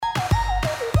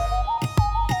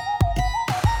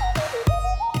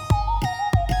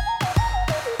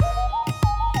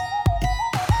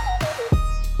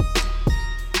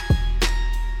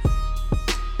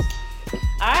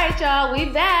y'all. We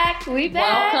back.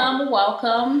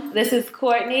 Welcome. This is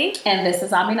Courtney. And this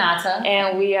is Aminata.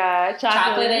 And we are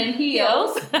Chocolate and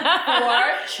Heels for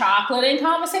Chocolate and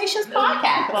Conversations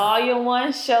podcast. Volume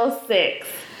 1, Show 6.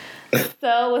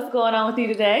 So, what's going on with you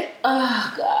today?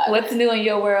 Oh, God. What's new in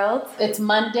your world? It's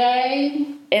Monday.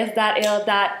 S.L.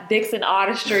 Dixon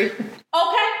Artistry.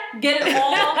 Okay, get it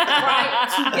all right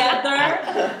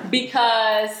together.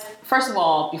 Because, first of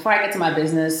all, before I get to my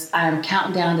business, I am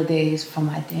counting down the days for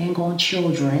my dang on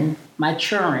children. My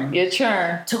children. Your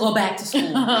churn. To go back to school.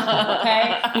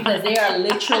 Okay? Because they are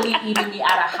literally eating me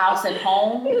out of house and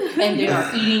home. And they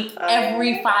are eating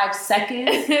every 5 seconds.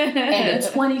 And the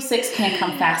 26 can't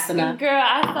come fast enough. Girl,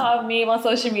 I saw a meme on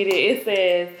social media. It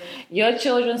says, your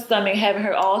children's stomach haven't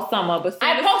hurt all summer. But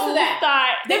I posted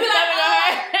that. They be like,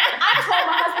 I told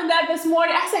my husband that this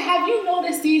morning. I said, have you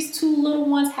noticed these two little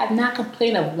ones have not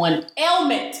complained of one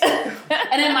ailment?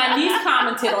 And then my niece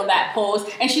commented on that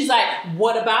post. And she's like,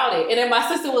 what about it? And then my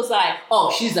sister was like,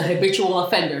 oh, she's a habitual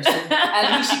offender, so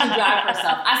at least she can drive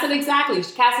herself. I said, exactly.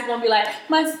 Cassie's going to be like,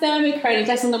 my stomach hurt. And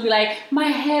Jackson's going to be like, my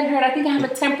head hurt. I think I have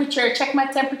a temperature. Check my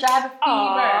temperature. I have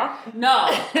a fever. No,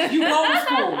 you go to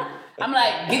school. I'm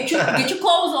like, get your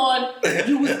clothes on.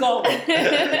 You was going.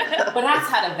 But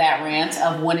outside of that rant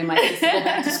of wanting my kids to go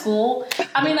back to school,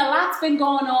 I mean, a lot's been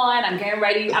going on. I'm getting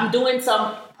ready. I'm doing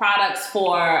some products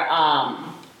for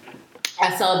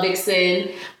SL Vixen,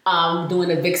 doing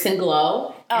a Vixen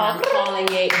Glow. And I'm calling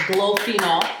it Glow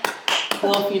Phenol.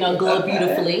 Glow Phenol, Glow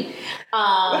Beautifully.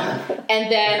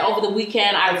 And then over the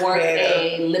weekend, I worked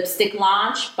a lipstick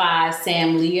launch by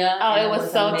Sam Leah. Oh, it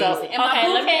was so amazing. Dope. And my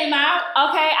boo came out.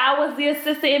 Okay, I was the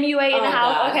assistant MUA in the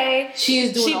house. God. Okay,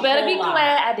 she's doing. She better be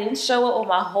glad I didn't show up with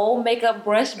my whole makeup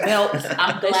brush belt.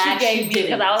 I'm glad she gave me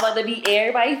because I was about to be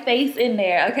everybody's face in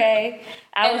there. Okay.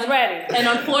 I was ready. And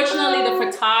unfortunately,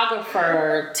 the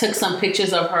photographer took some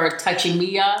pictures of her touching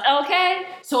me up. Okay.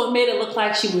 So it made it look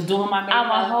like she was doing my makeup.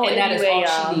 I'm a whole and that is all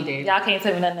y'all. she needed. Y'all can't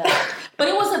tell me nothing else. But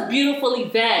it was a beautiful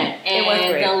event. And, it was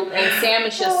great. And Sam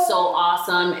is just so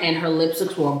awesome. And her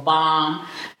lipsticks were bomb.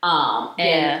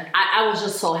 And I was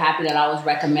just so happy that I was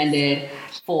recommended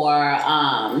for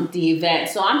the event.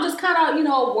 So I'm just kind of,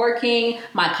 working.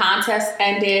 My contest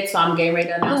ended, so I'm getting ready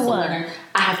to announce the winner.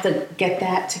 I have to get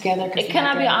that together. Can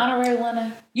I be an honorary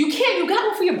winner? You can't. You got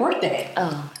one for your birthday.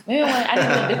 Oh, maybe I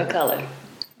need a different color.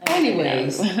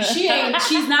 Anyways,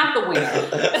 she's not the winner.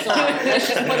 So let's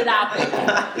just put it out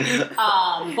there.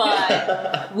 But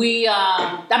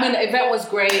the event was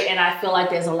great, and I feel like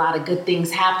there's a lot of good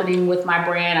things happening with my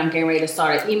brand. I'm getting ready to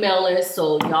start an email list,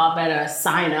 so y'all better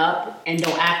sign up and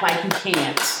don't act like you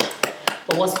can't.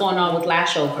 But what's going on with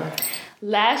Lashover?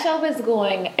 Lashover is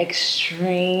going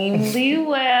extremely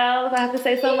well, if I have to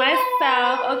say so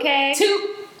myself, okay?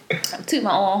 Toot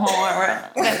my own horn,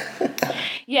 right?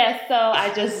 Yes, so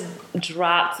I just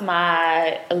dropped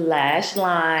my lash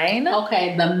line.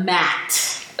 Okay, the matte.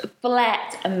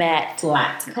 Flat.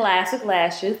 Classic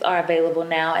lashes are available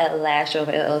now at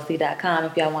lashoverllc.com.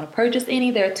 If y'all want to purchase any,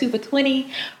 they're 2 for $20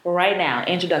 right now,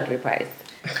 introductory price.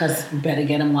 Because you better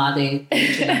get them while they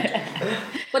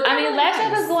But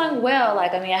Lashover is going well. I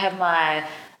have my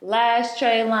lash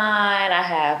tray line, I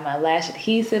have my lash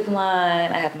adhesive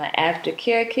line, I have my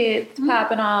aftercare kits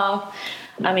popping off.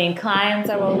 Clients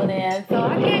are rolling in, so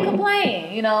I can't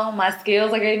complain. My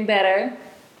skills are getting better.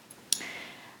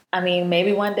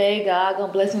 Maybe one day God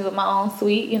gonna bless me with my own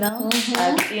suite.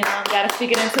 I gotta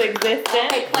speak it into existence.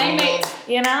 Okay, claim it.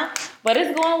 But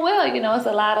it's going well. It's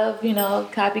a lot of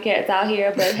copycats out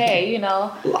here. But hey,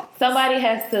 somebody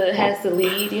has to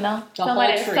lead.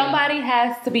 Somebody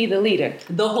has to be the leader.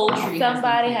 The whole tree.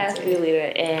 Somebody has to be the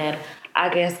leader, and I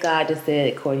guess God just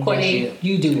said, Courtney,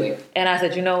 you do it. And I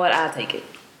said, you know what? I'll take it.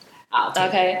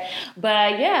 Okay.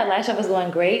 But yeah, Lashover is going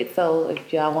great. So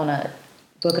if y'all want to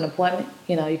book an appointment,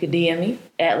 you can DM me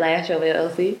at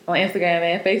lashoverllc on Instagram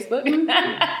and Facebook.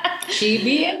 She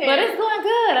be in there. But it's going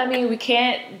good. We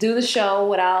can't do the show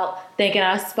without thanking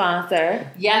our sponsor.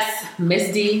 Yes,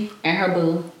 Miss D and her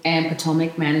boo and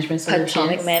Potomac Management Solutions. For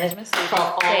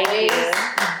always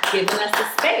giving us the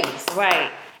space. Right.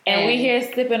 And we here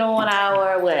sipping on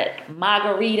our,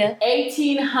 margarita?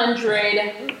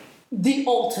 1800, the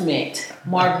ultimate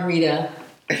margarita.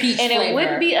 Peach and flavor. It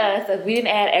wouldn't be us if we didn't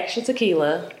add extra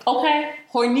tequila. Okay.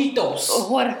 Hornitos.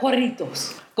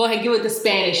 Go ahead, give it the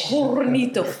Spanish.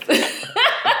 Hornitos.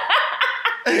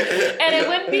 And it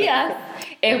wouldn't be us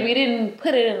if we didn't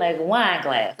put it in like wine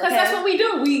glass. Because that's what we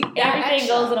do. Everything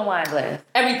goes in a wine glass.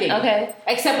 Everything. Okay.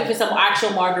 Except if it's some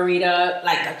actual margarita,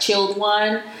 like a chilled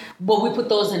one. But we put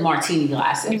those in martini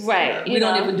glasses. Right. We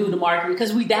don't even do the margarita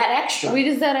because we that extra. We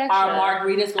just that extra. Our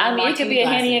margaritas go in it could be a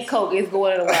Henny and Coke. It's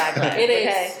going in a wine glass. It is.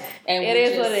 Okay? And it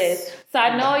is what it is. So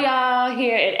I know y'all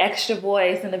hear an extra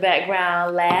voice in the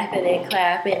background laughing and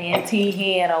clapping and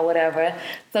teeing or whatever.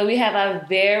 So we have our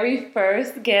very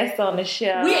first guest on the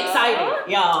show. We excited,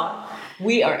 y'all.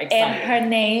 We are excited. And her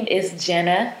name is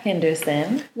Jenna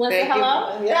Henderson. Want to say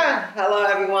hello? Yeah. Hello,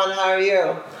 everyone. How are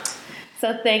you?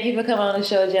 So thank you for coming on the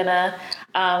show, Jenna.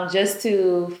 Just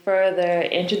to further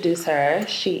introduce her,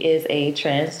 she is a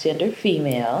transgender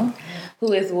female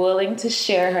who is willing to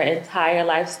share her entire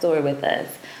life story with us.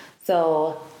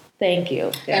 So thank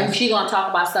you. And she's going to talk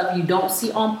about stuff you don't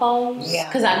see on Pose. Yeah.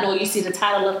 Because I know you see the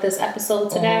title of this episode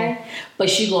today.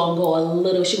 But she's going to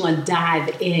go she's going to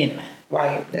dive in.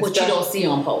 Right. What you don't see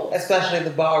on Pose. Especially the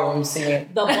ballroom scene.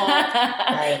 The ball.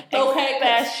 Right. Okay.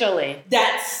 Especially.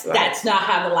 That's not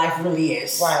how the life really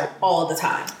is. Right. All the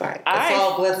time. Right.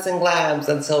 All glitz and glams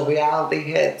until reality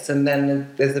hits, and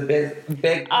then there's a big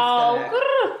disconnect.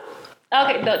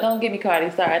 Okay, don't get me Cardi.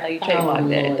 Sorry, I know you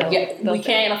trademarked that. We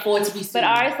can't afford to be sued. But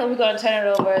all right, so we're going to turn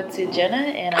it over to Jenna,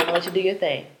 and I'm going to let you do your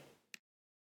thing.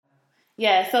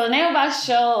 Yeah, so the name of our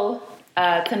show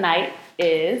tonight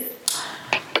is...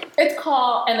 It's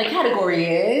called, and the category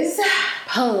is...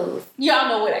 Pose. Y'all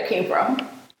know where that came from.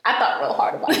 I thought real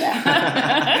hard about that.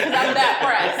 Because I'm that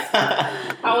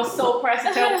pressed. I was so pressed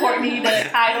to tell Courtney the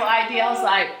title idea. I was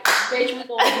like, bitch, we're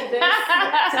going to do this.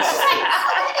 So she's like,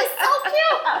 oh, it's so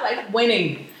cute. I was like,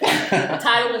 winning. The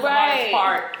title was the hardest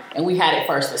part, and we had it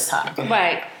first this time.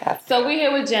 Right. So we're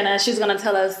here with Jenna. She's going to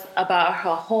tell us about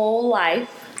her whole life.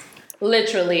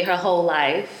 Literally her whole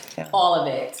life. Yeah. All of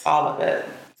it. All of it.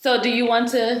 So do you want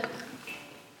to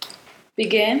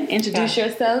begin? Introduce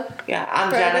yourself? Yeah,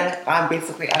 I'm Jenna.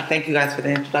 I thank you guys for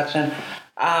the introduction.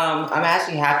 I'm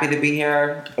actually happy to be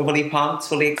here. Really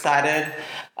pumped, really excited.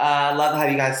 Love how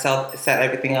you guys set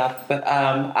everything up. But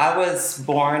I was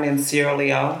born in Sierra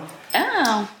Leone.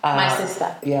 Oh, my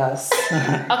sister. Yes.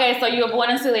 Okay, so you were born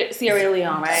in Sierra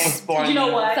Leone, right? I was born. You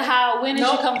know what? So when did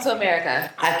you come to America?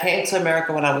 I came to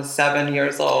America when I was 7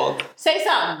 years old. Say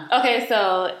something. Okay,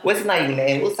 so... What's not your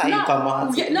name? What's how you come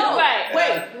on? No, right.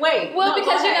 Wait. Well, no,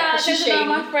 because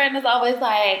my friend is always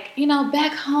like,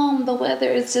 back home, the weather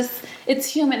is just, it's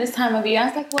humid this time of year. I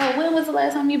was like, well, when was the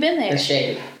last time you've been there? It's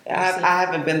shady. I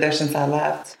haven't been there since I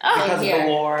left because of the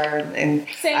war, and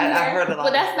I heard a lot.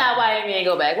 But that's not why you ain't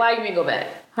go back. Why you ain't go back?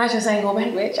 I just ain't go back,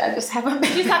 bitch. I just haven't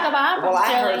been. You talk about. Well,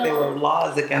 I heard there were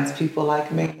laws against people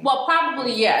like me. Well,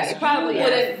 probably yes. Probably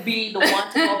wouldn't be the one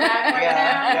to go back right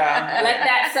now. Yeah. Let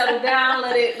that settle down.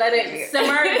 Let it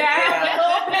simmer down a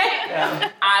little bit.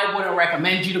 Yeah. I wouldn't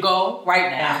recommend you to go right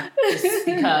now, just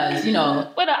because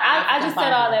But I just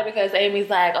said all that because Amy's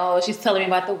like, oh, she's telling me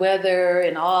about the weather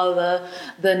and all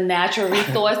the natural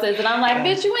resources, and I'm like,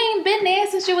 bitch, you ain't been there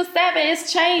since you was 7.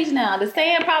 It's changed now. The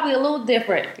sand probably a little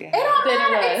different. It don't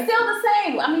matter. It's still the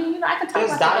same. I mean, I can talk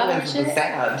There's about diamonds in the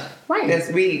sand.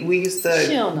 Right. We used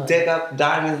to dig up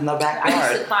diamonds in the backyard. I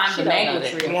used to climb the mango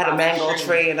tree. We had a mango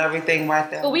tree and everything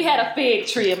right there. But we had a fig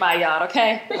tree in my yard,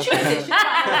 okay? But you said you climbed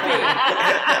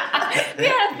we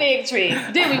had a fig tree.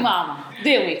 Did we, Mama?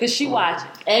 Did we? Because she watching.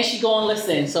 And she go and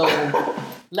listen. So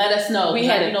let us know. We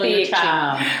had a fig tree.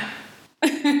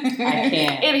 I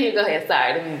can't. Anywho, go ahead.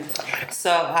 Sorry.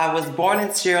 So I was born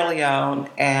in Sierra Leone,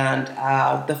 and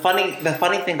the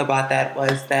funny thing about that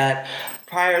was that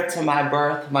prior to my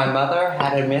birth, my mother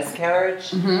had a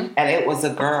miscarriage, and it was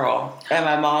a girl, and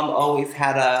my mom always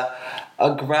had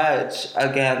a grudge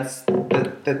against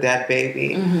the dead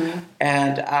baby,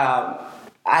 and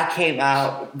I came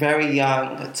out very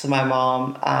young to my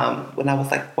mom when I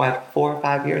was like 4 or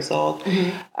 5 years old.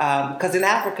 Because in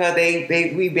Africa,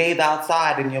 we bathe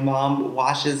outside, and your mom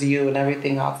washes you and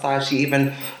everything outside. She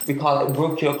even, we call it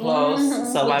brook your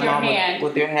clothes. So my mom would,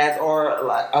 with your hands, or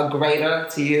like a grater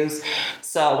to use.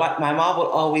 So my mom would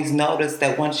always notice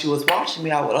that when she was washing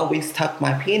me, I would always tuck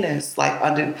my penis like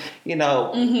under,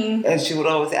 and she would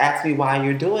always ask me why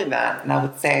you're doing that. And I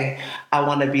would say, I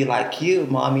want to be like you,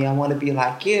 Mommy. I want to be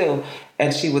like you.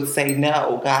 And she would say,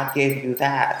 no, God gave you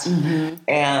that.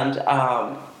 And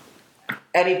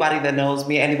anybody that knows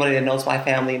me, anybody that knows my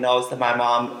family knows that my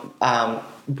mom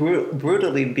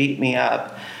brutally beat me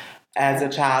up as a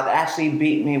child, actually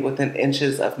beat me within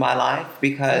inches of my life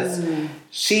because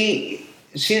she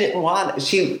she didn't want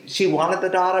she wanted the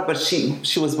daughter, but she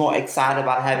was more excited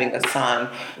about having a son,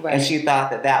 Right. and she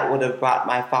thought that would have brought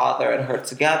my father and her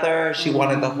together. She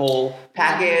wanted the whole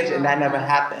package, and that never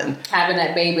happened. Having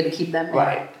that baby to keep them married.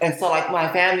 Right. And so like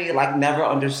my family like never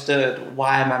understood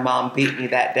why my mom beat me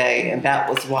that day, and that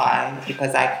was why,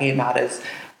 because I came out as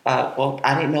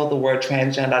I didn't know the word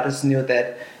transgender. I just knew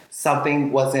that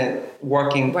something wasn't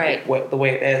working Right. the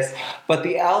way it is. But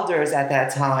the elders at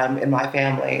that time in my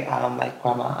family, like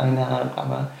Grandma Aina,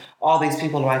 Grandma, all these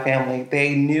people in my family,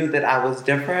 they knew that I was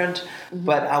different,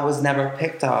 but I was never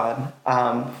picked on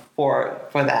for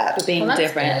that. For being Well, that's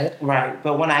different. good. Right.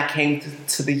 But when I came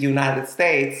to the United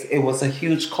States, it was a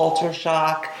huge culture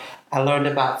shock. I learned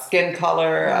about skin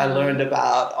color. I learned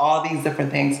about all these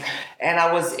different things. And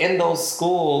I was in those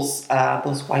schools,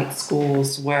 those white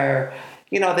schools where,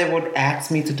 you know, they would ask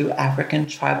me to do African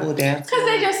tribal dances. Because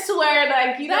they just swear,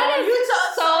 like, you know, That is you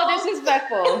so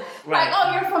disrespectful. like,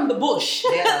 oh, you're from the bush.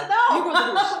 Yeah. No, You're from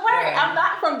the bush. right, I'm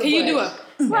not from the bush. Can you do a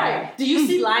Right. Do you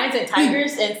see lions and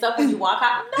tigers and stuff when you walk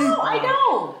out? No, I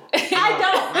don't.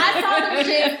 I saw them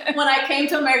shit when I came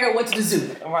to America and went to the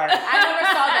zoo. Right. I never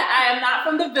saw that. I am not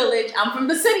from the village. I'm from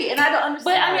the city, and I don't understand.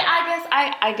 But I mean,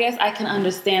 that. I guess I can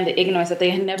understand the ignorance that they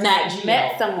had never Nat Geo.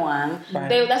 met someone. Right.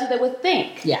 That's what they would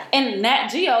think. Yeah. And Nat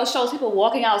Geo shows people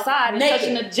walking outside and Naked.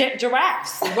 touching the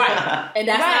giraffes. Right, and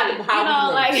that's Right. not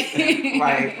how we live. like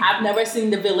Right. I've never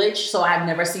seen the village, so I've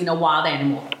never seen a wild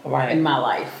animal Right. in my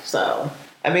life. So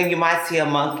I mean, you might see a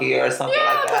monkey or something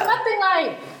yeah, like but that. nothing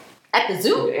like at the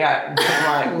zoo. Yeah.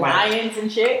 Right. Lions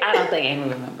and shit. I don't think Amy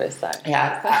remembers that.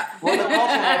 Yeah. Well, the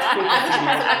culture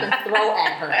I can throw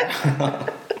at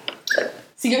her.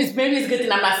 See, maybe it's a good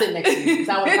thing I'm not sitting next to you, because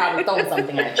I would have probably thrown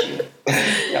something at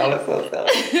you. Y'all are so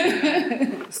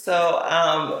silly. So,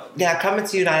 coming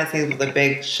to the United States was a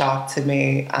big shock to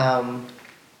me.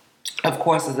 Of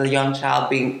course, as a young child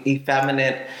being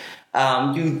effeminate,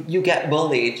 you get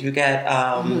bullied, you get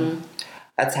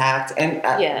attacked. And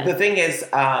the thing is,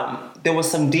 there was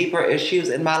some deeper issues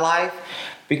in my life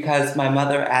because my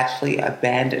mother actually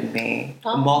abandoned me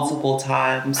multiple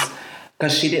times.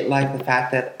 Because she didn't like the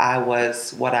fact that I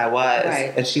was what I was.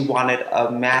 Right. And she wanted a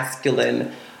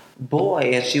masculine boy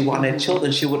and she wanted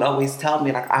children. She would always tell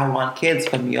me, like, I want kids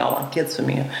from you. I want kids from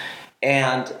you.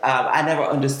 And I never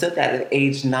understood that at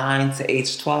age 9 to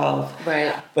age 12.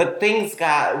 Right. But things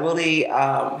got really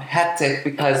hectic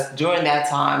because during that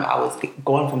time I was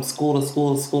going from school to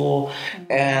school to school.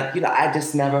 And, you know, I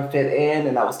just never fit in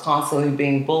and I was constantly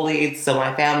being bullied. So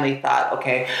my family thought,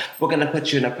 okay, we're going to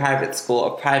put you in a private school,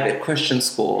 a private Christian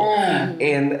school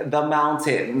in the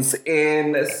mountains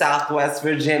in Southwest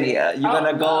Virginia. You're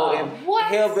going to go in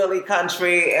hillbilly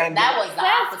country. And That was the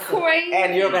That's opposite. crazy.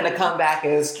 and you're going to come back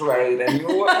as straight. And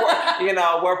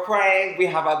we're praying. We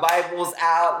have our Bibles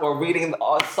out. We're reading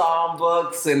all Psalm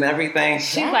books and everything.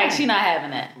 She's like, she's not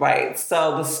having it. Right.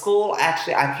 So the school,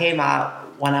 actually, I came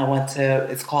out when I went to,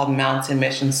 it's called Mountain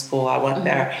Mission School. I went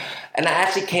there. And I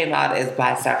actually came out as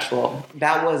bisexual.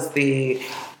 That was the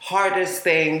hardest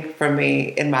thing for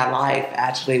me in my life,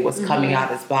 actually, was coming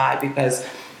out as bi, because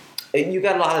you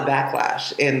get a lot of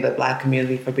backlash in the Black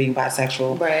community for being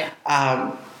bisexual. Right.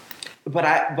 But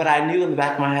I knew in the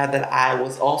back of my head that I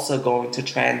was also going to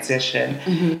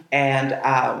transition, and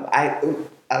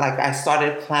I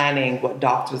started planning what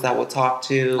doctors I would talk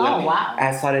to. Oh, and wow.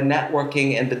 I started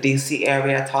networking in the DC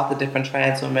area. I talked to different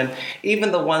trans women,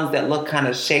 even the ones that look kind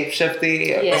of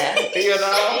shapeshifty. Yeah. You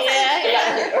know.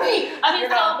 I mean,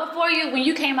 so before when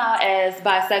you came out as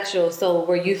bisexual, so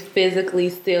were you physically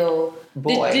still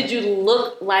Boy. Did you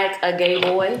look like a gay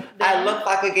boy then? I looked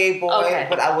like a gay boy, Okay.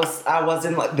 but I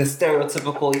wasn't like the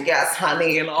stereotypical yes,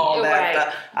 honey, and all that Right.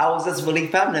 stuff. I was just really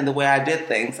feminine the way I did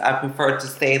things. I preferred to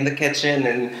stay in the kitchen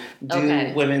and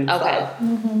do women stuff.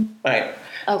 Right.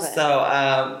 Okay.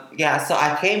 So so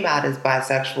I came out as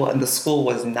bisexual, and the school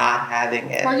was not having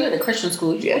it. Well, you're at a Christian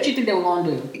school. Yeah. What you think they were going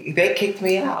to do? They kicked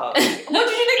me out. What did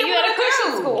you think You they at were a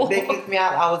Christian school. They kicked me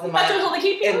out. I was in thought you was gonna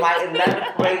keep you? in my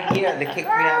 11th grade year. They kicked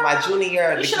me out. My junior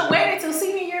year. You they should have kicked me out. waited till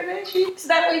senior year, bitch. So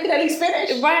that way you could at least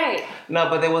finish. Right. No,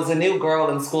 but there was a new girl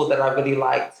in school that I really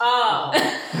liked. Oh.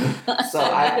 So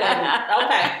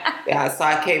I so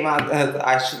I came out.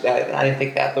 I didn't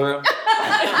think that through.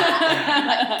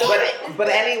 but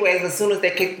anyways, as soon as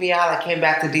they kicked me out, I came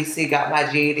back to DC, got my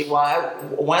GED. Well, I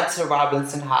went to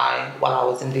Robinson High while I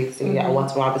was in DC. I went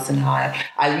to Robinson High.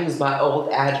 I used my old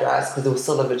address because it was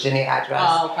still a Virginia address.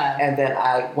 Oh, okay. And then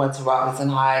I went to Robinson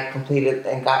High, completed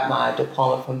and got my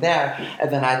diploma from there.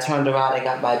 And then I turned around and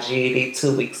got my GED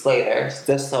 2 weeks later,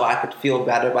 just so I could feel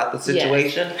better about the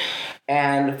situation.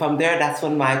 And from there, that's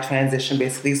when my transition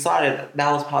basically started.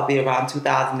 That was probably around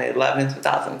 2011,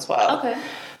 2012. Okay.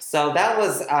 So that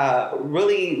was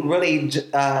really, really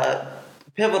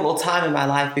pivotal time in my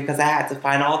life because I had to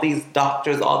find all these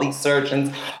doctors, all these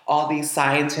surgeons, all these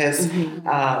scientists.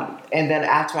 And then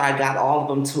after I got all of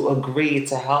them to agree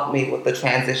to help me with the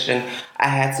transition, I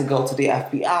had to go to the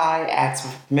FBI, ask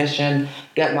for permission,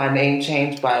 get my name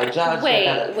changed by a judge. Wait,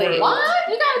 What? You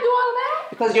gotta do all of that?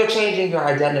 Because you're changing your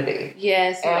identity.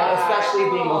 Yes. And especially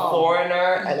being a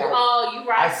foreigner. And you're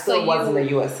right. I still wasn't a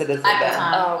U.S. citizen at the then.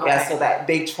 time. Oh, Yeah, right. so that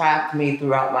they tracked me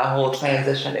throughout my whole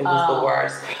transition. It was the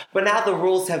worst. But now the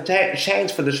rules have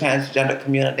changed for the transgender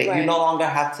community. Right. You no longer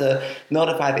have to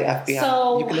notify the FBI.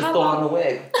 So you can just how throw long- on a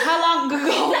wig. How long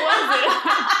ago was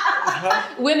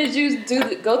it? When did you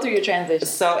go through your transition?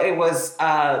 So it was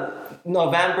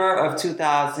November of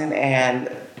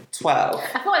 2012.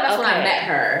 I feel like that's when I Okay. met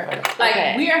her. Like,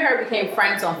 Okay. we and her became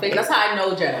friends on Facebook. That's how I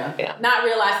know Jenna. Yeah. Not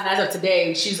realizing as of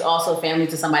today, she's also family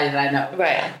to somebody that I know.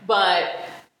 Right. But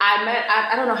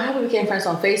I don't know how we became friends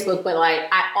on Facebook, but like,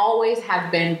 I always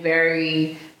have been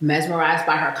very mesmerized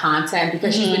by her content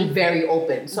because she's been very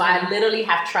open. So I literally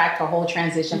have tracked her whole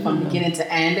transition from beginning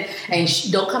to end. And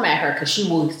don't come at her because she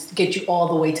will get you all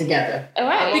the way together. All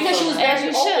right. Because she was As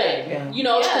very you open. should. Yeah. You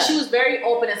know, Yeah. because she was very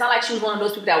open. It's not like she was one of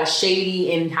those people that was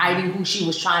shady and hiding who she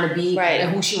was trying to be Right.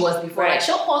 and who she was before. Right. Like,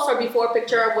 she'll post her before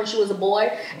picture of when she was a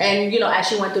boy and, you know, as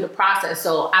she went through the process.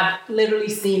 So I've literally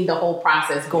seen the whole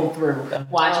process go through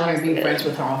watching her and being friends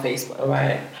with her on Facebook.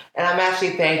 Right. And I'm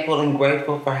actually thankful and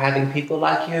grateful for having people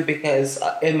like you because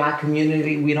in my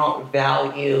community, we don't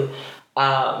value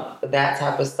that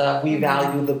type of stuff. We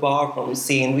value the ballroom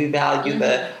scene. We value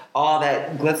all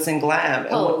that glitz and glam.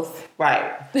 Pose.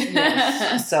 Right.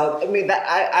 So, I mean,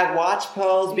 I watch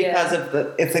Pose because of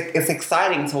it's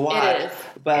exciting to watch. It is.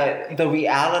 But the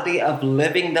reality of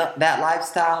living that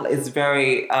lifestyle is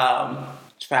very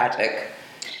tragic.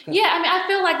 Yeah, I mean, I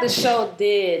feel like the show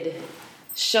did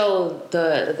show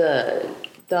the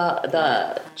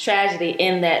tragedy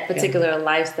in that particular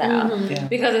lifestyle Yeah.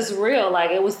 because it's real.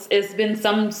 Like it's been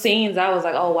some scenes I was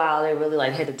like, oh wow, they really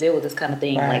like had to deal with this kind of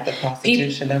thing. Right. Like The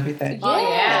prostitution, everything. Oh,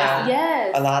 yeah.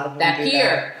 yes. A lot of them That do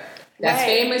pier. That Right.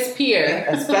 famous pier.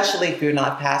 especially if you're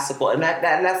not passable, and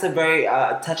that's a very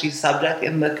touchy subject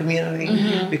in the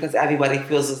community because everybody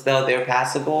feels as though they're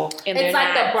passable. And It's they're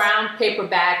like not. the brown paper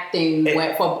bag thing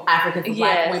went for African for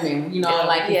black Yes. women. You know, Yeah.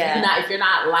 like if you're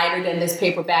not lighter than this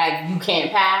paper bag, you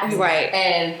can't pass. Right.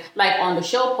 And like on the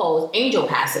show Pose, Angel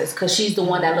passes because she's the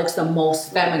one that looks the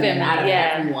most feminine out of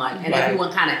Yeah. everyone, and Right.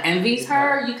 everyone kind of envies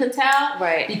her. You can tell,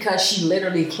 Right. Because she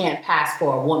literally can't pass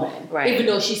for a woman, Right. Even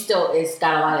though she still is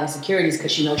got a lot of insecurities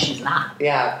because she knows she's not.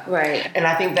 Yeah. Right. And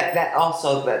I think that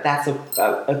also that's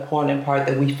a important part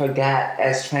that we forget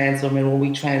as trans women when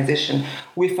we transition.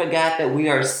 We forget that we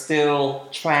are still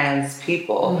trans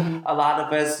people. A lot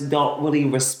of us don't really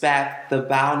respect the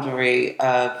boundary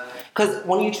of because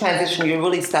when you transition, you're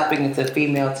really stepping into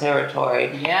female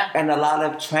territory. Yeah. And a lot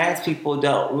of trans people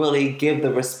don't really give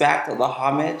the respect or the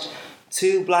homage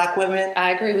to black women. I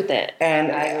agree with that.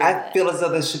 And I agree with I that. feel as though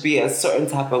there should be a certain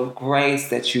type of grace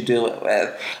that you do it with.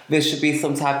 There should be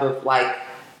some type of like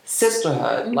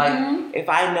sisterhood. Like if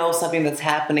I know something that's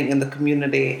happening in the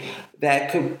community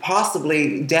that could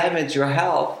possibly damage your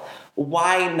health,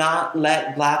 why not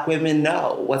let black women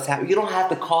know what's happening? You don't have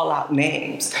to call out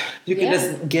names. You can Yeah.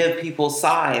 just give people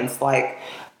signs like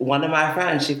one of my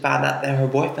friends, she found out that her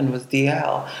boyfriend was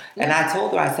DL. And I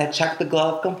told her, I said, check the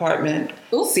glove compartment.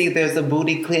 Ooh. See there's a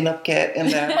booty cleanup kit in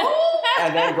there.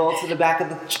 And then go to the back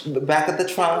of the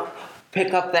trunk,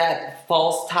 pick up that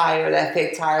false tire, that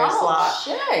fake tire slot.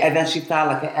 Shit. And then she found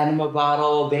like an enema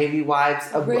bottle, baby wipes,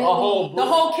 a Really? whole booty, The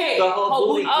whole kit. the whole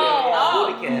booty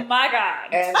kit, booty kit. my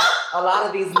God. And a lot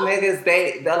of these niggas,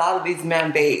 a lot of these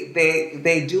men,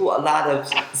 they do a lot of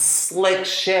slick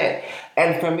shit.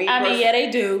 And for me, I mean, yeah,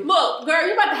 they do. Look, girl,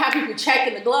 you about to have people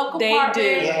checking the glove They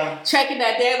compartment. do. Yeah. Checking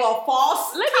that daggone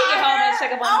false. Let me get home and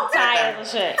check up on the Okay.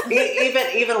 tires and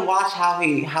shit. even watch how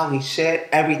he shit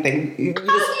everything. You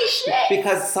How he shit?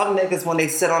 Because some niggas when they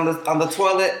sit on the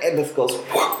toilet, it just goes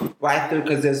right through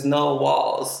because there's no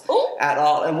walls Ooh. at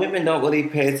all, and women don't really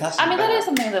pay attention. I mean, to that is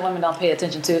something that women don't pay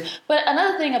attention to. But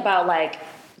another thing about like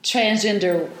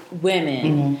transgender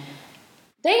women,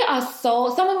 they are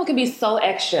some women can be so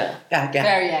extra. Yeah.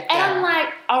 Very active. And I'm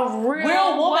like, a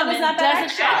real woman is not that doesn't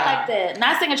extra. act like that.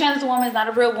 Not saying a trans woman is not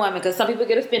a real woman because some people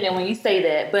get offended when you say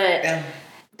that, but Yeah.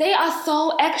 they are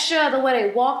so extra. The way they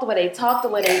walk, the way they talk, the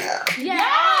way they yes.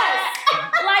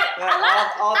 like a lot.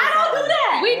 All the I don't time. do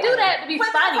that. We do that to be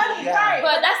funny. Yeah.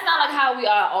 But that's not like how we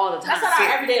are all the time. That's not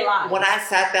our everyday life. When I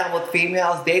sat down with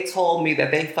females, they told me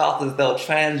that they felt as though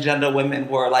transgender women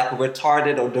were like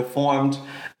retarded or deformed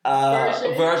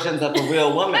versions of a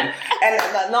real woman.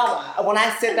 And no, when I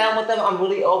sit down with them, I'm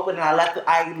really open and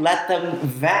I let them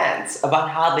vent about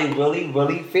how they really,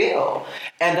 really feel.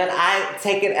 And then I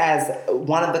take it as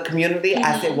one of the community.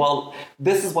 I say, well,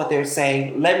 this is what they're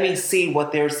saying. Let me see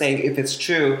what they're saying if it's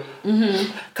true.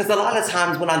 Because a lot of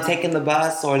times when I'm taking the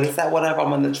bus or this, that, whatever,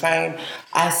 I'm on the train,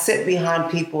 I sit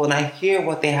behind people and I hear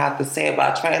what they have to say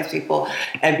about trans people.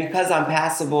 And because I'm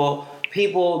passable,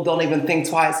 people don't even think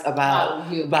twice about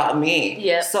me.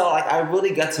 Yeah. So like I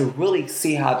really get to really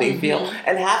see how they feel.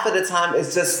 And half of the time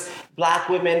it's just Black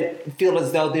women feel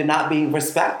as though they're not being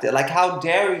respected. Like, how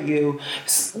dare you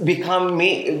become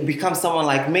someone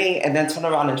like me and then turn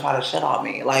around and try to shit on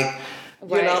me? Like,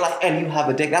 you know, like, and you have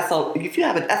a dick. That's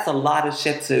a lot of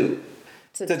shit to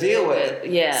deal with.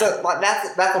 Yeah. So like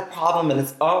that's a problem in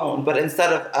its own. But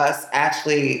instead of us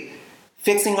actually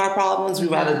fixing our problems, we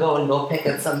rather go pick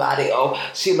at somebody. Oh,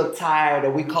 she looked tired, or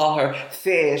we call her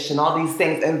fish, and all these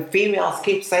things. And females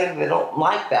keep saying they don't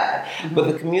like that,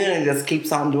 but the community just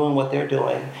keeps on doing what they're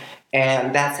doing,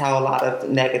 and that's how a lot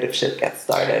of negative shit gets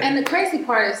started. And the crazy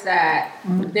part is that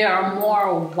there are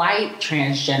more white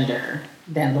transgender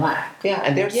than Black. Yeah,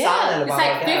 and they're silent about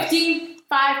it. It's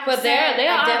like 55%, but they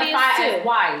are identify obvious as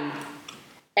white.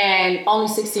 And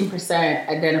only 16%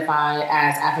 identify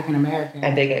as African American.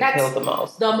 And they get killed the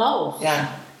most. The most.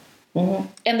 Yeah. Mm-hmm.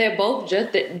 And they're both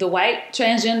just, the white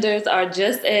transgenders are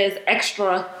just as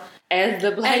extra as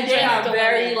the Black and they are transgender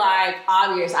very women. like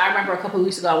obvious. I remember a couple of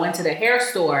weeks ago I went to the hair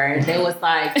store and there was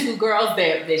like two girls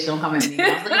there. Bitch, don't come at me.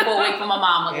 I was looking for a wig for my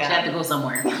mama because she had to go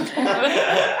somewhere. But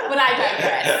I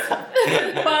digress.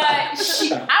 But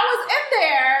I was in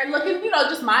there looking,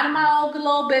 just minding my own good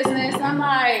little business. And I'm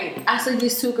like, I see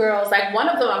these two girls. Like one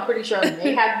of them, I'm pretty sure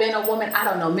may have been a woman. I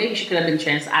don't know. Maybe she could have been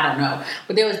trans. I don't know.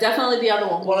 But there was definitely the other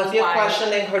one. Well, if you're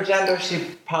questioning her gender, she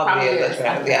probably is a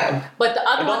trans. Yeah. But the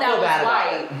other one that was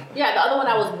white. Yeah, the other one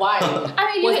that was white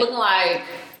was looking like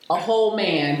a whole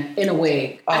man in a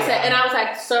wig. Oh, and I was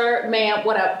like, sir, ma'am,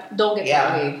 what up? Don't get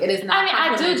that wig. It is not.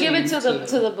 I do give it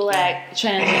to the Black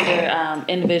transgender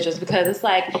individuals because it's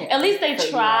like at least they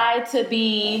try to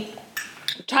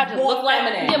more look like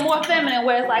feminine. more feminine.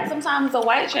 Whereas like sometimes a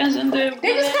white transgender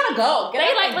they just kind of go.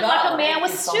 They like look like a man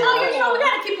with shoes. We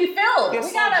gotta keep you filled. You're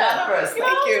so generous.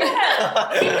 Thank you.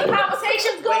 Keep the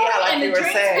conversations going like and the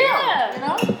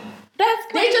drinks filled. That's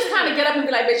crazy. They just kind of get up and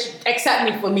be like, bitch, accept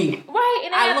me for me. Right.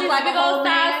 And I look like a whole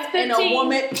man and a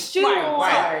woman. Shoe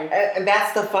Right. And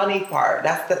that's the funny part.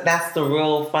 That's the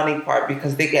real funny part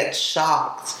because they get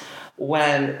shocked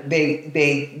when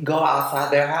they go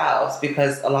outside their house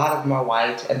because a lot of them are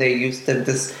white and they're used to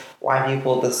this white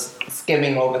people just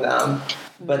skimming over them.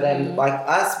 But then like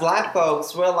us Black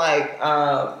folks, we're like,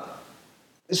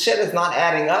 shit is not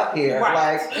adding up here.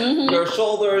 Right. Like your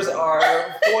shoulders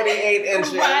are 48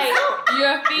 inches. Right.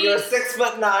 Your feet. You're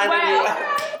 6'9".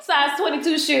 Right. Size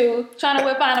 22 shoe. Trying to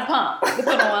whip on a pump to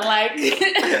put on. Like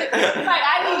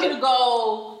I need you to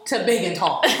go to Big and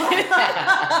Tall.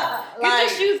 Get your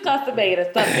shoes custom-made or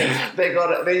something.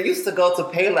 They used to go to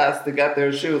Payless to get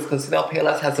their shoes because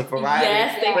Payless has a variety.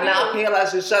 Yes, they but do. now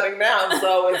Payless is shutting down,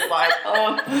 so it's like,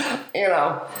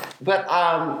 But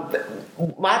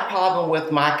my problem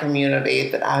with my community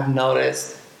that I've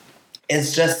noticed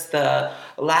is just the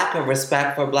lack of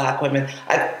respect for Black women.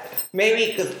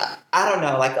 Maybe because I don't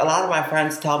know. Like a lot of my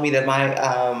friends tell me that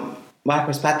my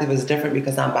perspective is different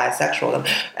because I'm bisexual. And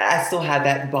I still have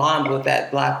that bond with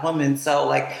that Black woman. So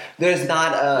like there's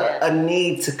not a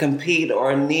need to compete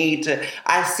or a need to,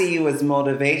 I see you as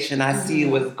motivation. I see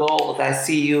you as goals. I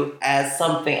see you as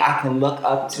something I can look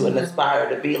up to and aspire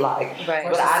to be like. Right.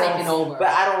 But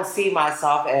I don't see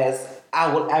myself as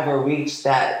I will ever reach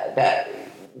that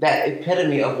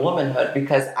epitome of womanhood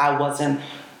because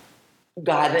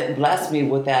God didn't bless me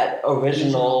with that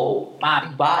original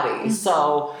body. Mm-hmm.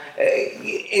 So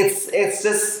it's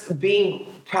just being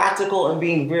practical and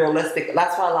being realistic.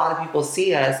 That's why a lot of people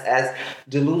see us as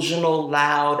delusional,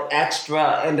 loud,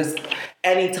 extra, and just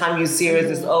anytime you see us,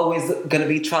 there's always going to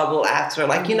be trouble after.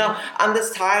 Like, I'm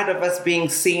just tired of us being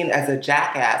seen as a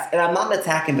jackass. And I'm not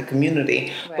attacking the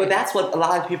community, but that's what a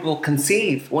lot of people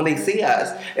conceive when they see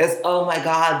us is, oh my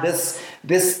God,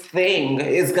 this thing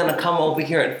is going to come over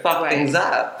here and fuck things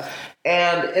up.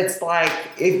 And it's like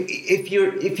if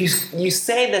you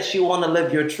say that you want to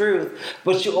live your truth,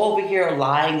 but you're over here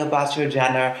lying about your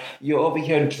gender, you're over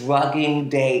here drugging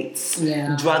dates,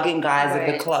 drugging guys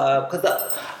at the club. Because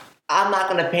I'm not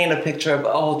going to paint a picture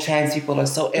of, trans people are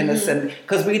so innocent.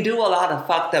 Because we do a lot of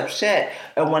fucked up shit.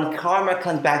 And when karma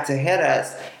comes back to hit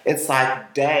us, it's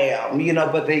like, damn,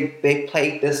 but they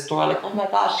played this story like, oh my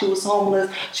gosh, she was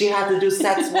homeless. She had to do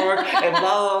sex work and blah,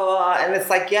 blah, blah. And it's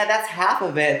like, yeah, that's half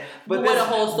of it. But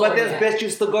this bitch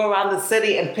used to go around the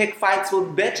city and pick fights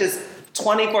with bitches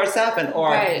 24/7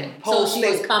 or so she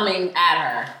was coming at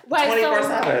her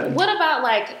 24/7. So what about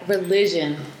like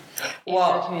religion? In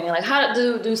the community? Like, how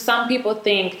do some people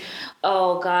think,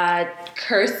 oh, God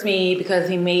cursed me because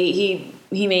he made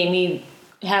me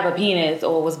have a penis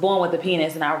or was born with a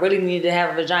penis and I really needed to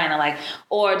have a vagina? Like,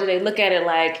 or do they look at it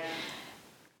like,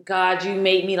 God, you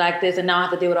made me like this and now I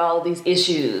have to deal with all of these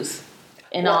issues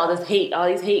and all these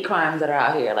hate crimes that are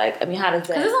out here? Like, I mean, how does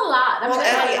that? Because there's a lot.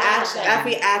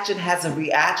 Every action has a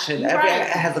reaction. Every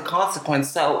action has a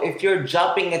consequence. So if you're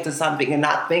jumping into something and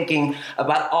not thinking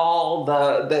about all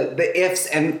the ifs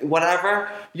and whatever,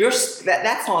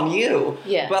 that's on you.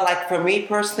 Yeah. But like for me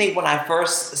personally, when I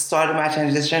first started my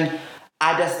transition,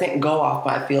 I just didn't go off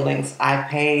my feelings. I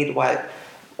paid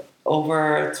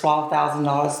over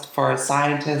 $12,000 for a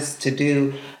scientist to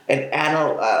do an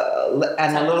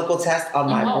analytical test on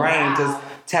my brain to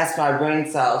test my brain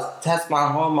cells, test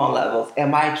my hormone levels.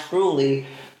 Am I truly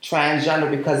transgender?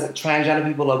 Because transgender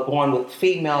people are born with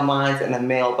female minds and a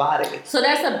male body. So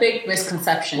that's a big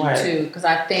misconception too, because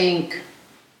I think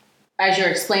as you're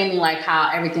explaining like how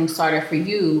everything started for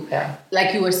you,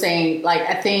 like you were saying, like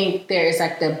I think there is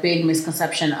like the big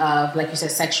misconception of, like you said,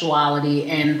 sexuality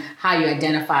and how you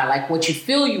identify, like what you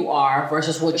feel you are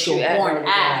versus what you're born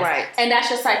as. Right. And that's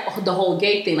just like the whole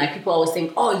gay thing. Like people always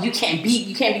think, oh, you can't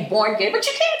be born gay, but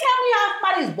you can't tell me how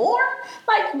somebody's born.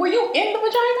 Like, were you in the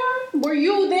vagina? Were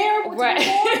you there? Right. Like,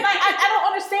 I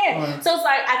don't understand. Right. So it's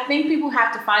like, I think people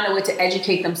have to find a way to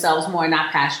educate themselves more and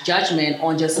not pass judgment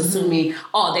on just assuming,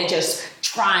 oh, they just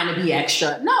trying to be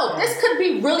extra. No, this could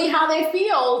be really how they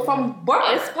feel from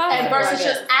birth. And versus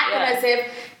just acting as if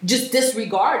just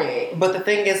disregard it. But the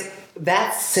thing is,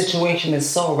 that situation is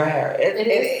so rare. It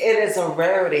is a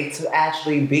rarity to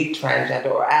actually be transgender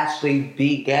or actually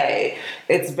be gay.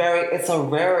 It's a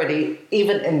rarity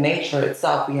even in nature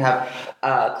itself. We have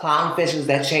clownfishes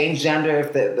that change gender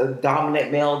if the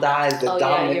dominant male dies, the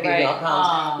dominant female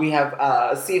comes. We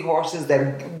have seahorses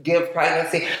that give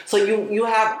pregnancy. So you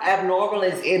have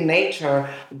abnormalities in nature,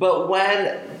 but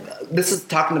when this is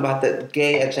talking about the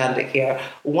gay agenda here,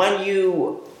 when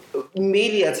you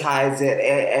mediatize it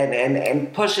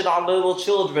and push it on little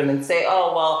children and say,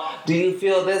 oh, well, do you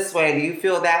feel this way? Do you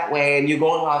feel that way? And you're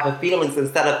going off of feelings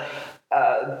instead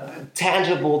of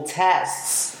tangible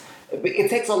tests. It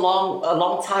takes a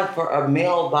long time for a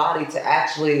male body to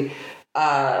actually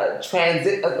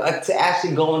to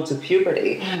actually go into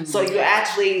puberty. Mm-hmm. So you're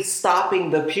actually stopping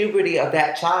the puberty of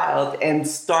that child and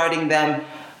starting them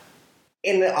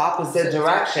in the opposite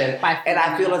direction. And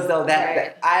I feel as though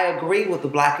that I agree with the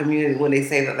Black community when they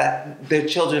say that their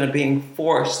children are being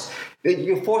forced.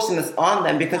 You're forcing this on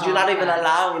them because you're not even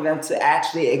allowing them to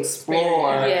actually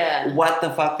explore what the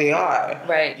fuck they are.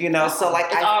 Right. So like...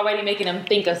 It's already making them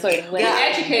think a certain way. We're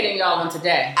educating y'all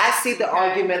today. I see the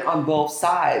argument on both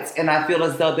sides, and I feel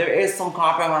as though there is some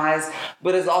compromise,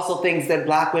 but there's also things that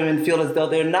Black women feel as though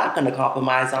they're not going to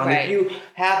compromise on. Right. If you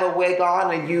have a wig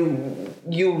on and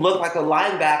you look like a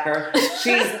linebacker,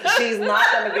 she's not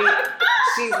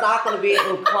going to be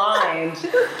inclined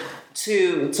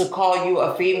to call you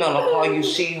a female or call you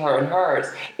she, her, and hers.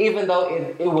 Even though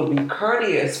it would be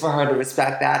courteous for her to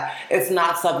respect that, it's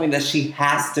not something that she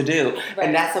has to do. Right.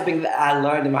 And that's something that I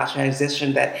learned in my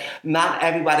transition, that not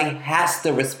everybody has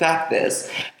to respect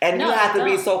this. And you have to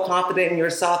be so confident in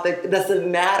yourself that it doesn't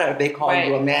matter if they call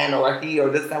you a man or a he or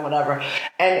this and whatever.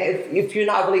 And if you're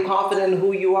not really confident in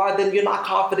who you are, then you're not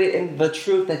confident in the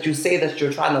truth that you say that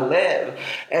you're trying to live.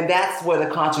 And that's where the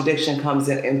contradiction comes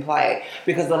in play.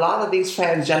 Because a lot of these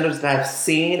transgenders that I've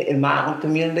seen in my own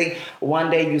community,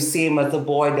 one day you see him as a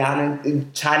boy down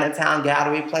in Chinatown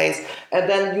Gallery Place, and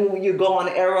then you go on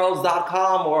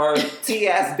Eros.com or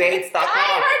TSDates.com.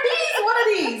 I heard these. What are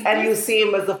these? And you see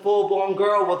him as a full-blown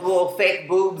girl with little fake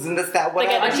boobs and this, that,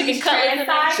 whatever. Like chicken cutlet.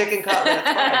 Chicken cutlet.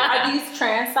 Are these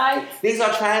trans sites? These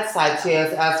are trans sites,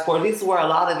 yes. As for these is where a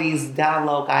lot of these down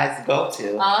low guys go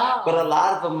to. Oh. But a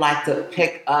lot of them like to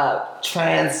pick up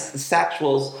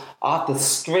transsexuals off the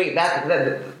street. That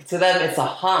to them it's a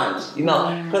hunt,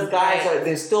 because guys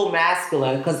they're still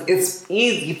masculine, because it's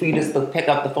easy for you just to pick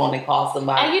up the phone and call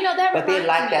somebody. And that but they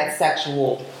like that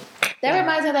sexual That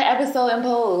reminds me of that episode in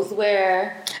Pose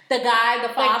where the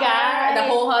father, the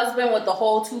whole husband with the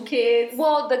whole 2 kids.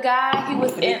 Well, the guy he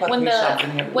was in when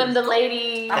the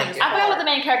lady, I forgot what the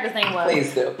main character's name was.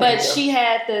 Please do. But she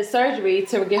had the surgery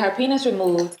to get her penis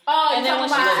removed. Oh, and then when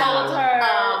she told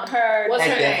her what's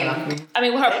her name? I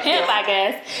mean, with her pimp, I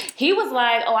guess he was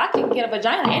like, "Oh, I can get a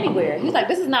vagina anywhere." He's like,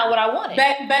 "This is not what I wanted."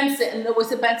 Benson,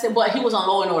 was it Benson? But he was on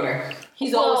Law and Order.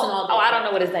 He's always on all that. Oh, I don't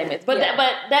know what his name is, but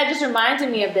that just reminded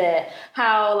me of that.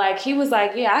 How like he was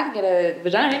like, "Yeah, I can get a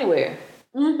vagina anywhere.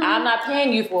 Mm-hmm. I'm not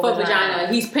paying you for vagina.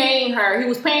 He's paying her. He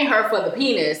was paying her for the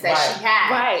penis that she had,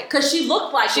 right? Because she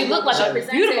looked like a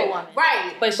beautiful woman,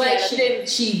 right? But she didn't.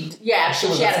 She had a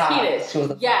penis.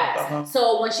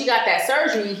 So when she got that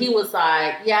surgery, he was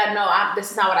like, "Yeah, no, this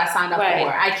is not what I signed up for.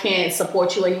 I can't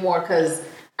support you anymore because."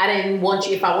 I didn't want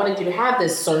you. If I wanted you to have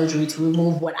this surgery to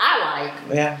remove what I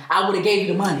like, I would have gave you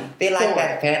the money. They like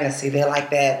that fantasy. They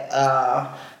like that.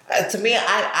 To me,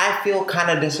 I feel kind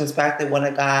of disrespected when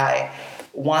a guy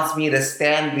wants me to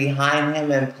stand behind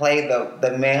him and play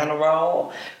the man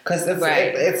role, because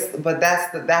but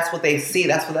that's what they see.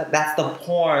 That's the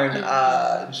porn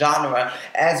genre.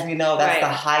 As we know, that's the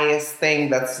highest thing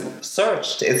that's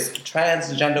searched. It's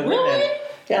transgender women.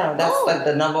 Yeah, that's like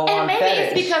the number one and maybe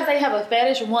fetish. It's because they have a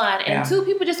fetish, one, and two,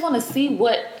 people just want to see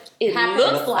what it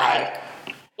looks like.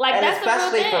 Like, and that's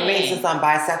especially for me, since I'm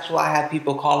bisexual, I have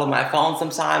people calling my phone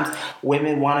sometimes.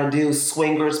 Women want to do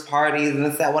swingers parties and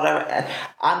this, that, whatever.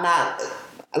 I'm not.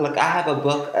 Look, I have a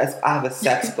book. I have a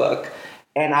sex book.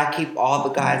 And I keep all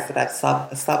the guys that I've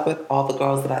slept with, all the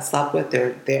girls that I slept with,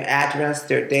 their address,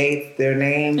 their dates, their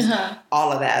names,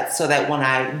 all of that. So that when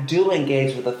I do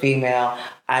engage with a female,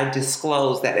 I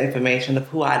disclose that information of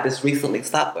who I just recently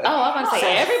slept with. Oh, I'm going to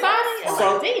say everybody?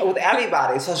 With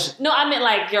everybody. No, I meant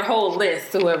like your whole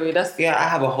list, whoever. Yeah, I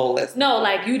have a whole list. No,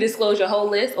 like you disclose your whole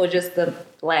list or just the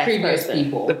previous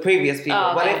people? The previous people.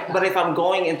 Oh, okay. But if I'm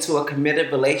going into a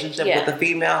committed relationship with a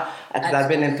female, because I've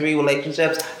been in 3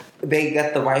 relationships, they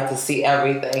get the right to see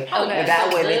everything. Okay. And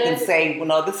that way they can say, well,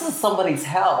 no, this is somebody's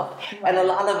health. Right. And a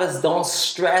lot of us don't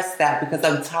stress that, because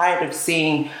I'm tired of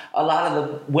seeing a lot of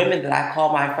the women that I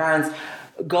call my friends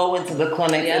go into the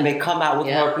clinic and they come out with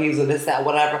herpes or this, that,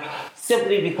 whatever,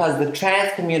 simply because the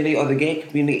trans community or the gay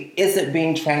community isn't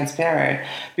being transparent,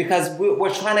 because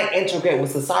we're trying to integrate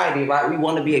with society, right? We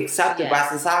want to be accepted by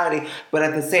society, but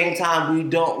at the same time, we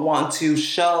don't want to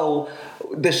show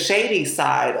the shady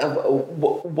side of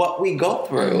what we go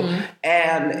through.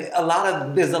 And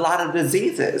there's a lot of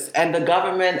diseases, and the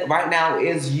government right now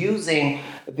is using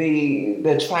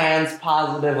the trans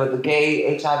positive or the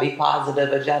gay HIV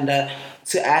positive agenda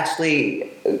to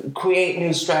actually create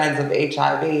new strands of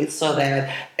HIV, so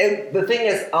that, and the thing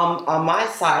is, on my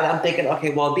side, I'm thinking,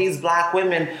 okay, well, these black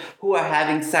women who are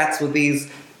having sex with these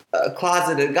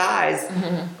closeted guys,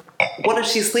 what if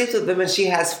she sleeps with them and she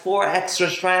has 4 extra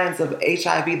strands of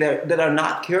HIV that are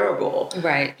not curable?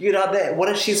 Right. You know, what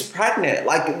if she's pregnant?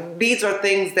 Like, these are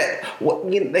things that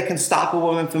they can stop a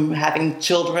woman from having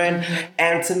children.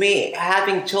 And to me,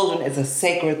 having children is a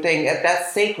sacred thing. If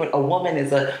that's sacred, a woman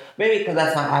is maybe because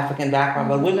that's my African background,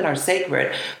 but women are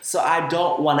sacred. So I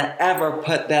don't want to ever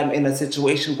put them in a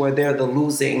situation where they're the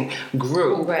losing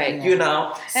group. Right. You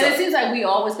know? And it seems like we're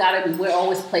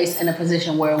always placed in a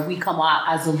position where we come out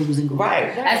as a losing group.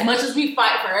 Right. As much as we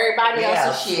fight for everybody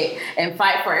else's shit and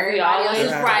fight for everybody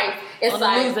else's right, it's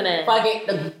like, fuck it,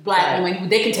 the black women,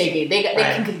 they can take it. They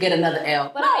can get another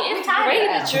L. But it's great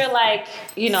that you're like,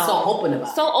 so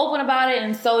open about it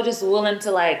and so just willing to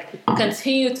like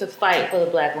continue to fight for the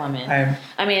black woman.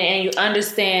 I mean, and you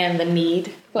understand the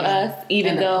need for us,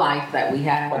 even and the though life that we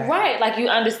have. Right, like you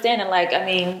understand it. Like, I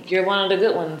mean, you're one of the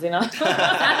good ones, Not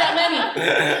that many. Not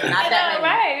that many.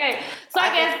 Right. So I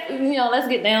guess, let's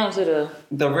get down to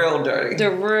the real dirty.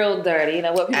 The real dirty,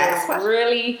 what people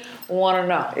really want to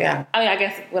know. Yeah. I mean, I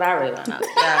guess what I really want to know.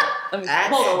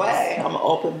 Ask away. I'm an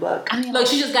open book. I mean, look,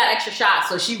 she just got extra shots,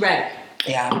 so she ready.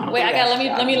 Yeah. Wait, let me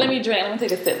drink. Let me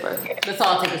take a sip first. Let's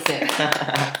all take a sip.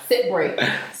 Sip break.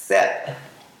 Sip.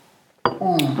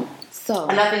 So,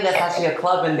 and I think that's actually a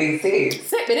club in DC.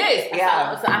 Sip, it is.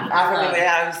 Yeah.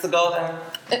 I used to go there.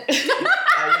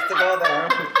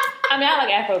 I mean, I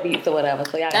like Afrobeats or whatever.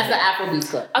 So that's the Afrobeats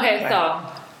club. Okay,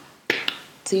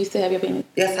 so you still have your penis?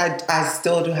 Yes, I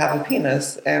still do have a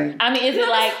penis. And I mean, is it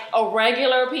like a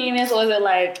regular penis or is it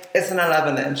like... It's an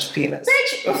 11-inch penis.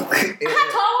 Bitch, how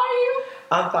tall are you?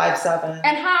 I'm 5'7".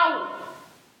 And how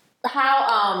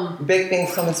big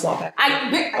things come in small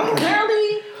packages.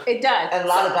 Really? It does. And a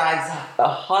lot of guys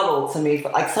huddle to me for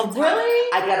like sometimes Really?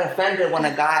 I get offended when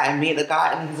I meet a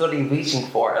guy and he's really reaching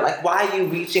for it. Like, why are you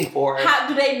reaching for it? How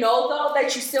do they know though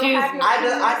that you still have your? I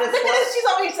just Look at this. She's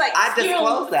always like. I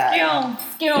disclose that.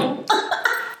 Skill.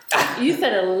 You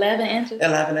said 11 inches.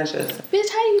 11 inches. Bitch,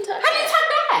 how you tuck? How do you tuck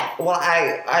that? Well,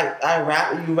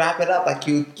 you wrap it up like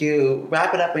you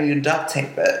wrap it up and you duct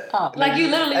tape it. Oh. Like you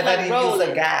literally And like then you roll use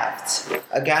it. a gaff.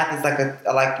 A gaff is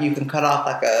like you can cut off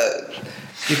like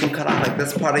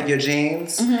this part of your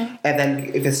jeans, and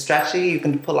then if it's stretchy, you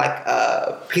can put like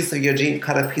a piece of your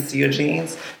cut a piece of your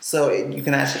jeans, so you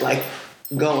can actually like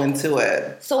go into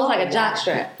it. So it's like a jock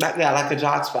strap. Like a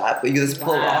jock strap, but you just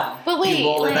pull off. But wait, you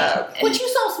roll it like- up. But you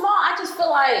so small. I just feel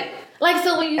like. Like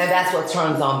so when you And that's what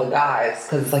turns on the guys,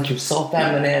 because it's like you're so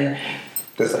feminine.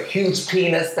 There's a huge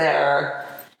penis there.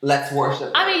 Let's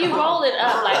worship. I mean, you roll it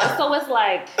up like so. It's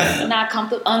like not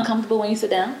uncomfortable when you sit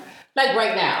down. Like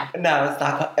right now. No, it's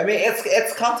not. I mean,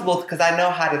 it's comfortable because I know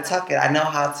how to tuck it. I know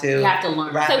how to. You have to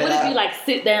learn. wrap So it what up. if you like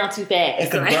sit down too fast? It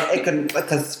can burn. It can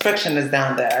because friction is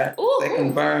down there. Ooh, So it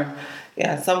can burn.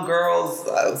 Yeah, some girls,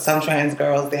 some trans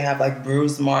girls, they have like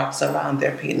bruise marks around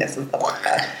their penis and stuff like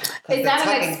that. Is that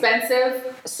an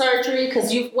expensive surgery?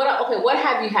 Because what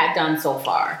have you had done so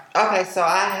far? Okay, so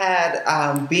I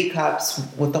had B cups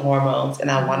with the hormones, and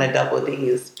I wanted double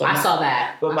D's. But I saw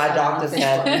that. But my doctor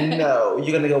said, no,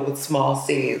 you're going to go with small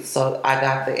C's. So I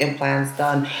got the implants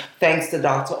done thanks to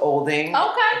Dr. Olding.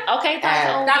 Okay,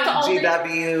 At Dr. Olding.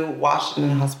 GW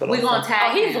Washington Hospital. We're going to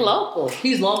tag He's him. local.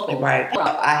 He's local. Right.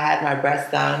 I had my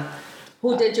breast done.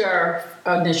 Who did your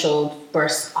initial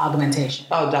breast augmentation?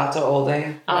 Oh, Dr.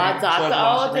 Olding. Dr. George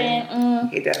Olding. Washington.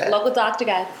 He did it. Local doctor,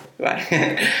 guys. Right.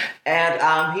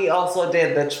 And he also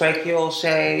did the tracheal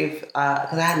shave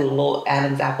because I had a little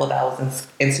Adam's apple that I was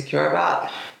insecure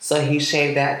about. So he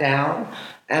shaved that down.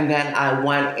 And then I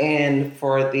went in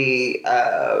for the,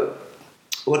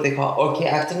 what they call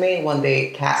orchiectomy when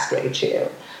they castrate you.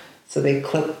 So they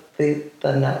clip the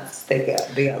nuts. They get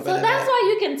rid So of that's it.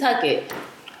 why you can tuck it.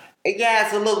 Yeah,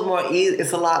 it's a little more easy.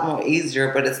 It's a lot more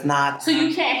easier, but it's not. So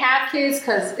you can't have kids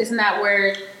because isn't that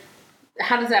where?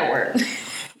 How does that work?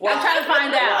 Well, I'm trying to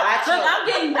find out. Look,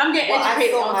 I'm getting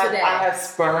educated on today. I have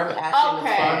sperm actually in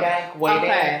the sperm bank waiting.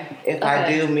 Okay. If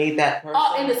I do meet that person.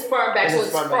 Oh, in the sperm bank, in so the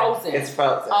it's sperm bank. frozen. It's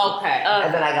frozen. Okay.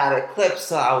 And then I got it clipped,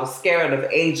 so I was scared of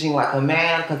aging like a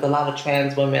man because a lot of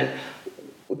trans women,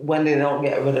 when they don't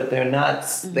get rid of their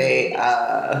nuts, they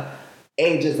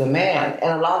age as a man.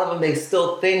 And a lot of them, they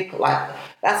still think like,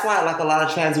 that's why like a lot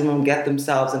of trans women get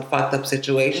themselves in fucked up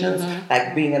situations,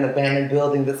 like being in an abandoned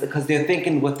building, because they're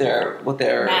thinking with their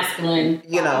masculine,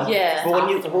 you know. Yeah. But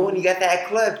when you get that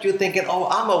clipped, you're thinking, oh,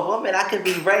 I'm a woman, I can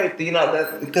be raped, you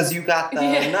know, because you got the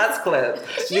nuts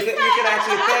clipped. You can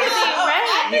actually think,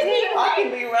 I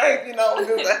can be raped, you know.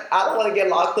 I don't want to get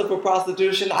locked up for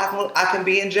prostitution. I can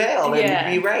be in jail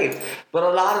and be raped. But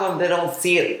a lot of them, they don't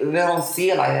see it. They don't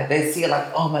see it like that. They see it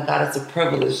like, oh my God, it's a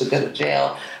privilege to go to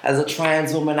jail. As a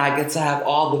trans woman, I get to have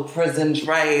all the prison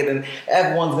trade, and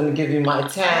everyone's going to give you my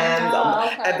tans.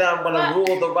 And then I'm going to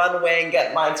rule the runway and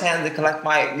get my tans and collect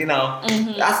my, you know.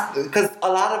 That's because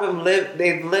a lot of them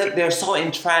they're so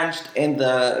entrenched in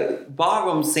the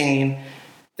ballroom scene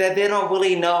that they don't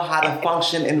really know how to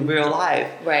function in real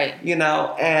life. Right. You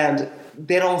know, and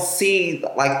they don't see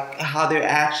like how their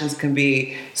actions can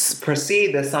be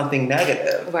perceived as something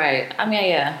negative. Right. I mean,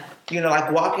 yeah. You know,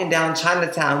 like walking down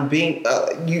Chinatown, being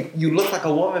you look like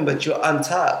a woman, but you're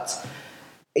untucked.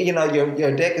 You know,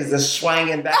 your dick is just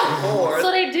swinging back and forth.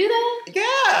 So they do that?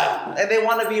 Yeah, and they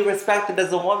want to be respected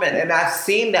as a woman, and I've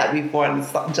seen that before, and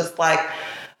it's just like,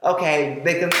 okay,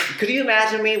 they can. Could you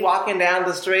imagine me walking down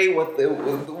the street with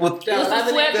sweatpants on,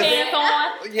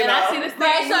 you and know, I see this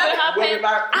thing moving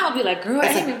her pants? I'll be like, girl,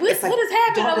 Amy, what is happening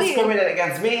don't over here? discriminate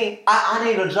against me. I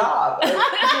need a job.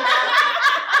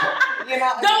 You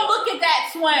know, don't look at that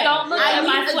swing. Don't look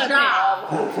at my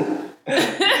job.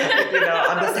 You know,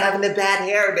 I'm just having a bad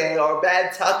hair day or a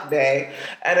bad tuck day,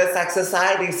 and it's like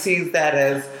society sees that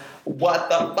as what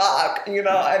the fuck, you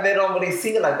know, and they don't really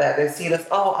see it like that. They see it as,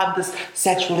 oh, I'm just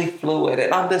sexually fluid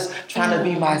and I'm just trying to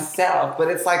be myself. But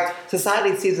it's like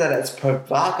society sees that as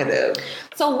provocative.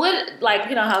 So what, like,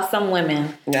 you know how some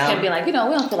women can be like, you know,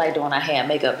 we don't feel like doing our hair and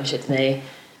makeup and shit today,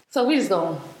 so we just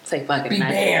gonna say fuck it. Be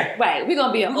bare. Right, we're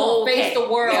gonna be an old face the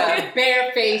world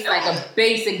bare face like a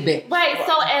basic bitch. Right,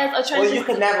 so as a trans... Well, you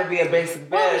can never be a basic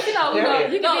bitch. Well, you know,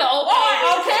 you can be an old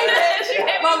bitch.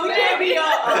 But we can't be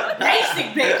a basic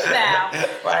bitch now.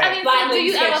 Right. I mean, so do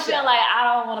you ever feel like, I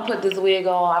don't want to put this wig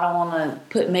on, I don't want to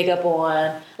put makeup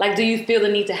on? Like, do you feel the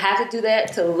need to have to do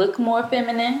that to look more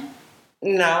feminine?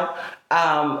 No.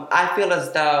 I feel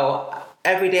as though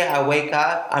every day I wake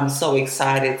up, I'm so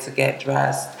excited to get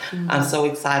dressed. Mm-hmm. I'm so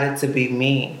excited to be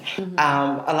me. Mm-hmm.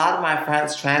 A lot of my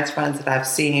friends, trans friends that I've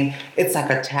seen, it's like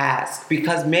a task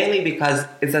mainly because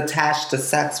it's attached to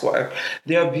sex work.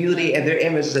 Their beauty and their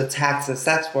image is attached to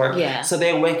sex work. Yeah. So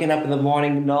they're waking up in the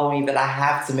morning knowing that I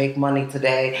have to make money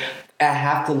today. I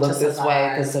have to look this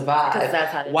way to survive. Because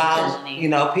that's how they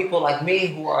while, people like me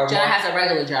who are... Jenna has a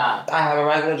regular job. I have a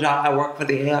regular job. I work for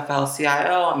the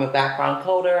AFL-CIO. I'm a background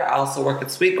coder. I also work at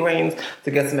Sweetgreens to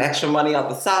get some extra money on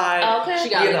the side. Okay. She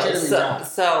got a legitimate job.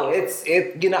 So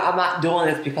I'm not doing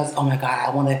this because, oh my God,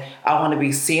 I want to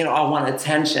be seen or I want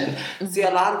attention. Mm-hmm. See,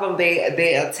 a lot of them,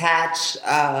 they attach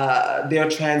their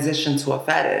transition to a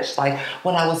fetish. Like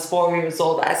when I was 4 years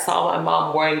old, I saw my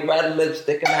mom wearing red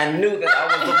lipstick and I knew that I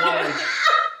was a woman.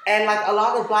 And like a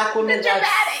lot of black women that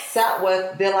I sat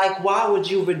with, they're like, why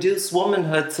would you reduce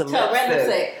womanhood to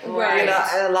lipstick? Right. And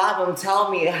a lot of them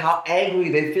tell me how angry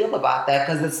they feel about that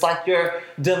because it's like you're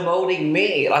demoting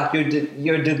me, like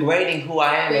you're degrading who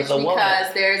I am as a woman.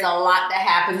 Because there's a lot that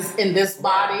happens in this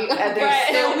body,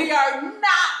 and we are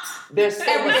not. They're so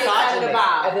misogynistic,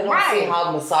 and they don't see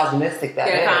how misogynistic that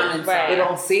is. They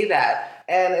don't see that.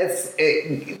 And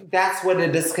that's where the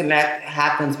disconnect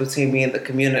happens between me and the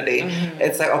community. Mm-hmm.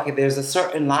 It's like, okay, there's a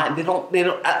certain line. They don't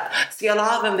see, a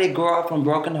lot of them, they grow up from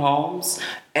broken homes.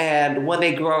 And when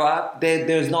they grow up,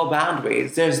 there's no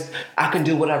boundaries. I can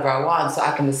do whatever I want, so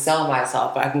I can sell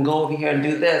myself. I can go over here and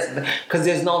do this. Because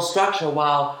there's no structure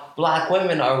while black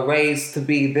women are raised to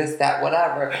be this, that,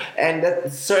 whatever. And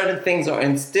that certain things are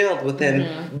instilled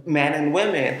within men and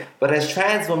women. But as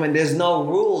trans women, there's no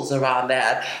rules around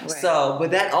that. Right.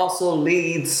 But that also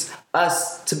leads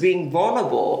us to being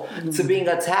vulnerable, to being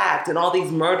attacked, and all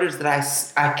these murders that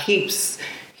I keep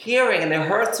hearing, and it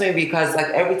hurts me because like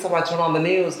every time I turn on the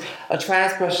news, a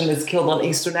trans person is killed on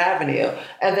Eastern Avenue.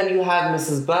 And then you have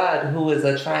Mrs. Budd, who is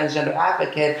a transgender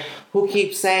advocate, who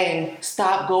keeps saying,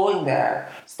 stop going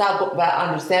there. But I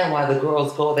understand why the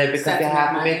girls go there because they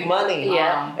have to make money.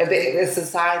 Yeah. And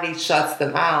society shuts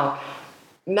them out.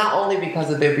 Not only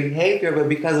because of their behavior, but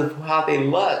because of how they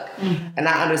look. Mm-hmm. And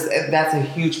I understand that's a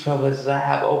huge privilege that I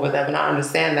have over them, and I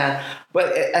understand that.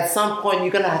 But at some point, you're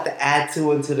going to have to add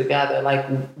two and two together. Like,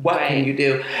 what can you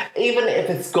do? Even if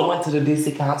it's going to the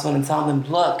DC Council and telling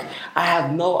them, look, I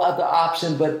have no other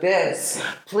option but this.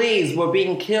 Please, we're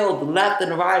being killed left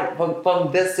and right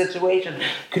from this situation.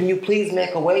 Can you please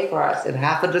make a way for us? And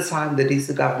half of the time, the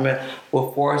DC government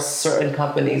will force certain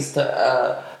companies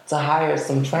to hire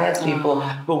some trans people,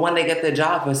 but when they get their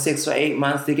job for 6 or 8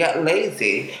 months, they get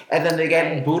lazy, and then they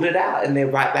get booted out, and they're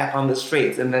right back on the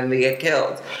streets, and then they get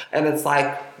killed. And it's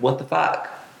like, what the fuck?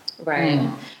 Right.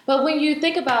 Mm. But when you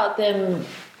think about them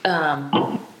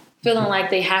feeling like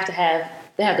they have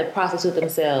to prostitute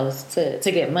themselves to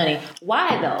get money,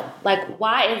 why though? Like,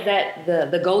 why is that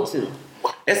the go-to?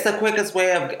 It's the quickest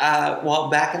way of,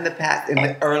 back in the past, in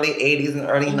the early 80s and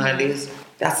early 90s,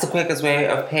 that's the quickest way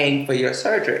of paying for your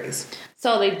surgeries.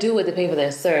 So they do it to pay for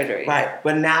their surgery. Right.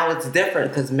 But now it's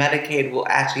different because Medicaid will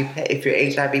actually pay. If you're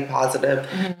HIV positive,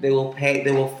 they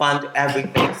will fund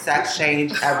everything. Sex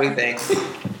change, everything.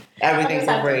 Everything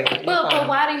for free. But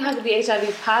why do you have to be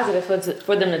HIV positive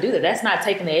for them to do that? That's not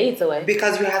taking the AIDS away.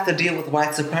 Because we have to deal with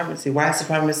white supremacy. White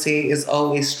supremacy is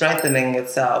always strengthening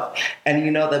itself. And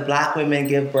you know that black women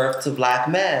give birth to black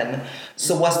men.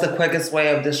 So what's the quickest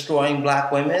way of destroying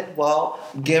black women? Well,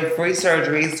 give free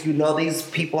surgeries. You know these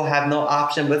people have no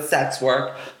option but sex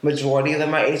work. Majority of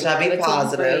them are HIV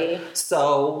positive.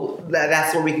 So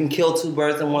that's where we can kill two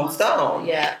birds in one stone.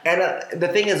 Yeah. And the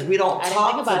thing is, we don't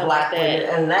talk to black women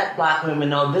and let black women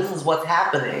know this is what's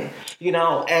happening. You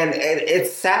know, and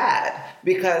it's sad.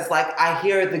 Because, like, I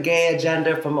hear the gay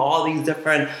agenda from all these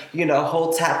different,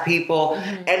 HOTAP people.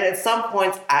 Mm-hmm. And at some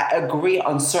points, I agree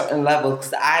on certain levels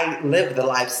because I live the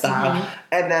lifestyle. Mm-hmm.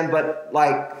 And then, but,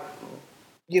 like,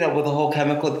 with the whole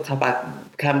talk about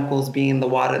chemicals being in the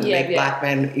water to make black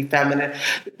men effeminate.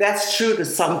 That's true to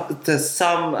some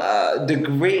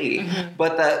degree. Mm-hmm.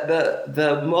 But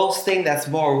the most thing that's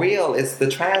more real is the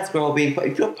trans girl being,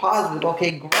 if you're positive,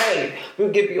 okay, great.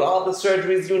 We'll give you all the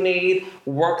surgeries you need,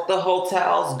 work the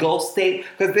hotels, go state.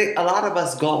 Because a lot of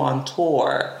us go on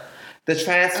tour. The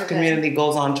trans community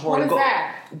goes on tour. What is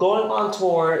that? Going on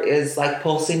tour is like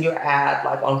posting your ad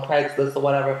like on Craigslist or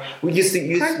whatever. We used to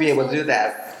be able to do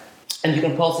that. And you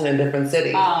can post it in different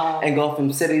cities and go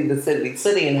from city to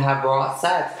city and have raw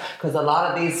sex. Because a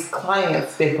lot of these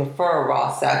clients, they prefer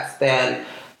raw sex than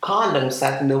condom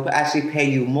sex, and they'll actually pay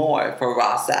you more for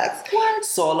raw sex. What?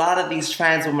 So a lot of these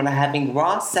trans women are having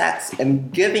raw sex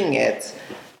and giving it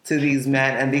to these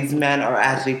men, and these men are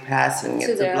actually passing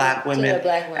it to black women.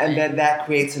 And then that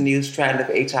creates a new strand of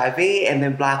HIV, and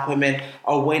then black women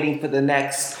are waiting for the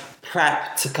next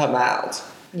PrEP to come out.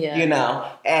 Yeah. You know,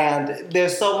 and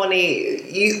there's so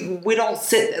many, we don't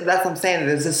sit, that's what I'm saying,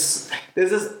 there's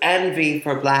this envy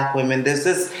for black women, there's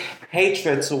this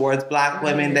hatred towards black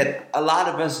women that a lot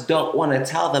of us don't want to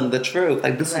tell them the truth.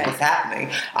 Like, this is what's happening.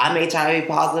 I'm HIV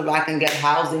positive. I can get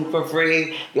housing for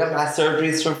free, get my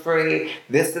surgeries for free,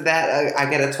 this to that. I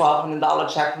get a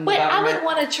 $1,200 check from the government. But I wouldn't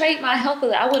want to trade my health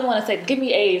with it. I wouldn't want to say, give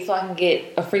me AIDS so I can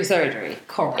get a free surgery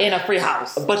in a free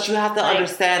house. But you have to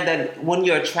understand that when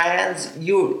you're trans,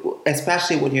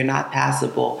 especially when you're not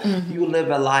passable, you live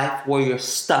a life where you're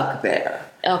stuck there.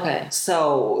 Okay.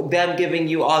 So them giving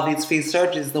you all these free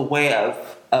surgeries is the way of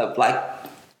like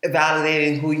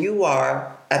validating who you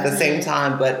are at the same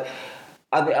time, but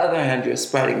on the other hand, you're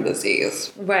spreading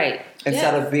disease. Right.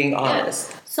 Instead of being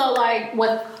honest. So like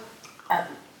look,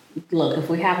 if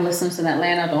we have listeners in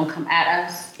Atlanta, don't come at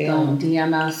us. Yeah. Don't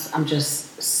DM us. I'm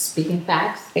just speaking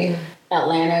facts. Yeah.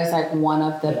 Atlanta is like one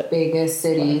of the biggest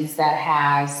cities that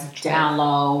has down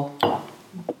low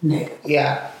niggas.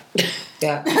 Yeah.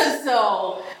 Yeah.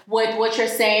 So what you're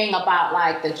saying about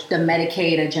like the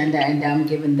Medicaid agenda and them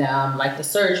giving them like the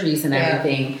surgeries and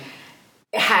everything,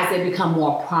 has it become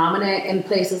more prominent in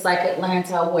places like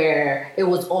Atlanta where it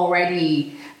was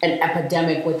already an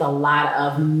epidemic with a lot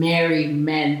of married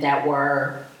men that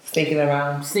were sneaking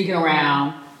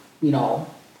around, you know,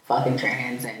 fucking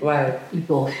trans and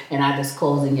people and not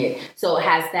disclosing it. So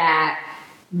has that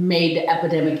made the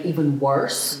epidemic even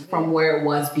worse from where it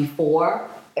was before?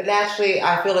 And actually,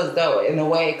 I feel as though, in a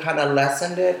way, it kind of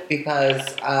lessened it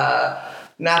because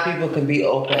now people can be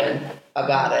open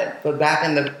about it. But back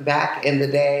in the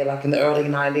day, like in the early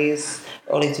 90s,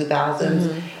 early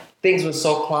 2000s, things were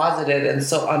so closeted and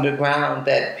so underground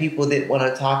that people didn't want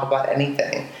to talk about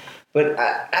anything. But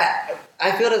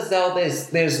I feel as though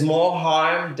there's more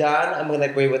harm done. I'm going to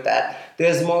agree with that.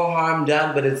 There's more harm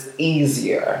done, but it's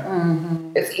easier.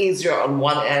 It's easier on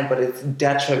one end, but it's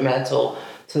detrimental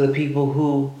to the people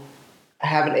who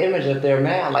have an image of their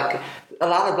man. Like a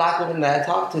lot of black women that I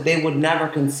talk to, they would never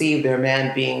conceive their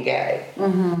man being gay,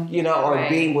 you know, or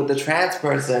being with a trans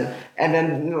person. And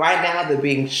then right now they're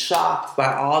being shocked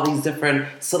by all these different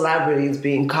celebrities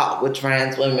being caught with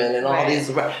trans women and all these,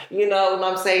 you know what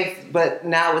I'm saying? But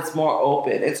now it's more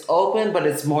open. It's open, but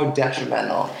it's more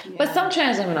detrimental. Yeah. But some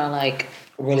trans women are like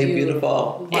really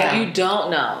beautiful. Yeah. You don't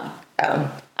know.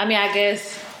 I mean, I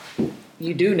guess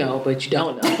you do know, but you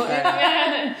don't know.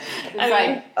 It's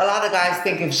like a lot of guys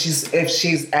think if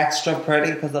she's extra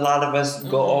pretty, because a lot of us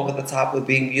go over the top with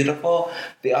being beautiful,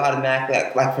 they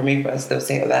automatically, like for me, for instance, they'll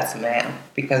say, "Oh, that's a man,"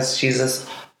 because she's just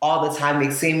all the time they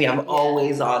see me, I'm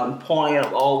always on point,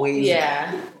 I'm always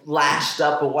lashed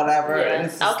up or whatever. Yeah. And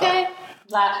it's okay.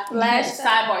 Lash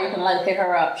sidebar, you can let pick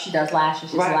her up. She does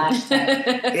lashes. She's lashed.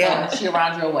 So she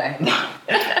around your way.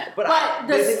 But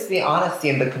it's the honesty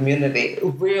in the community,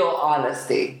 real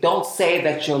honesty. Don't say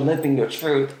that you're living your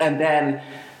truth and then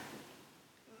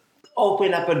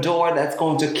open up a door that's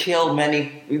going to kill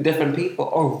many different people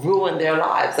or ruin their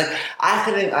lives. Like I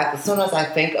couldn't. Like as soon as I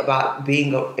think about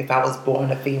if I was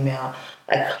born a female.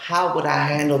 Like, how would I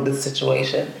handle this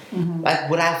situation? Like,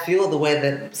 would I feel the way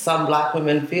that some black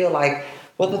women feel? Like,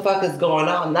 what the fuck is going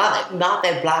on? Not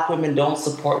that black women don't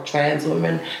support trans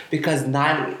women, because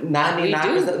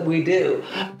 99% we do.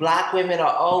 Black women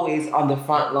are always on the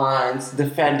front lines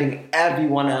defending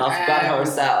everyone else but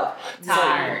herself.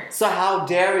 So how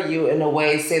dare you, in a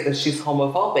way, say that she's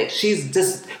homophobic?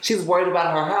 She's worried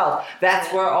about her health.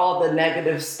 That's where all the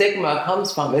negative stigma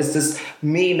comes from. It's just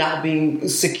me not being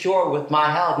secure with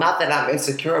my health. Not that I'm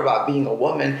insecure about being a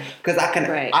woman, because I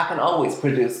can always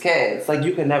produce kids. Like,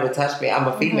 you can never touch me.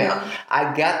 I'm a female.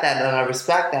 I get that and I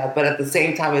respect that. But at the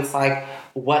same time, it's like,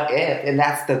 what if? And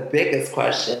that's the biggest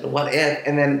question. What if?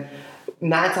 And then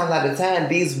 9 times out of 10,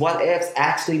 these what ifs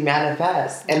actually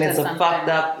manifest. And it's a fucked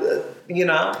up, you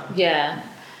know? Yeah.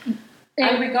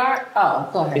 In regard,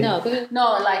 go ahead. No, go ahead.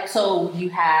 No, like, so you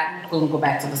had, we'll go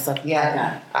back to the stuff.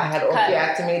 Yeah, I had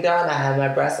orchiectomy done. I had my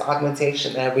breast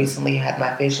augmentation. And I recently had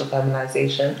my facial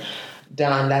feminization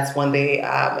done. That's when they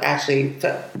actually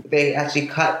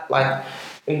cut, like,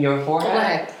 in your forehead. Go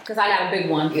ahead, because I got a big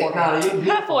one.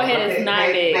 Her forehead is not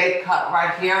big. They cut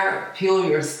right here, peel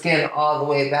your skin all the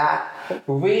way back,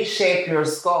 reshape your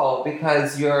skull,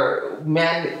 because your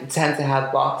men tend to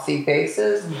have boxy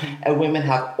faces and women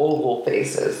have oval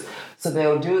faces. So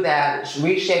they'll do that,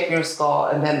 reshape your skull,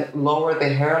 and then lower the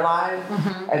hairline,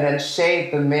 and then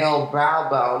shave the male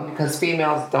brow bone, because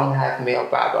females don't have male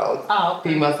brow bones. Oh,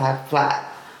 okay. Females have flat.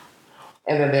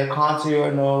 and then they contour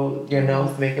your nose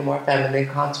to make it more feminine,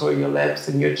 contour your lips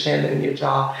and your chin and your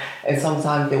jaw, and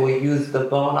sometimes they will use the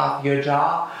bone off your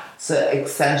jaw to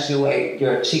accentuate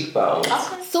your cheekbones.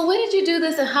 Okay. So when did you do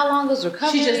this and how long was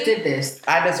recovery? She just did this.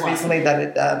 I just recently got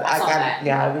it done.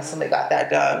 I recently got that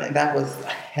done, and that was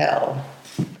hell.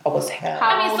 It was hell.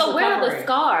 I mean, so where are the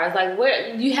scars? Like,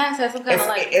 where you have to have some kind of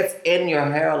like. It's in your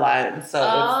hairline, so.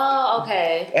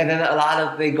 Okay. And then a lot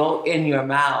of they go in your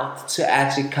mouth to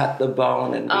actually cut the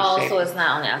bone and. Oh, so it's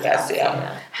not on the outside. Yes,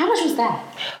 yeah. How much was that?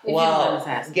 Well,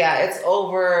 yeah, it's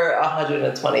over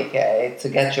 $120K to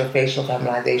get your facial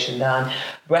feminization done.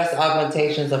 Breast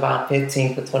augmentation is about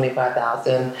 $15,000 to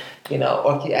 $25,000.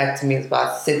 Orchiectomy is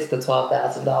about $6,000 to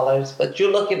 $12,000. But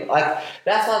you're looking like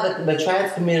that's why the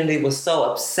trans community was so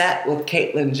upset with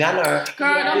Caitlyn Jenner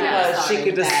because she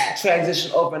could just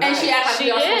transition overnight. And she acted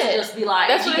like she did. Just be like,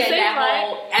 that's she what get that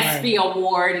whole ESPY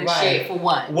award and shit for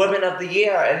what? Women of the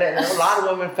Year, and then a lot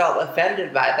of women felt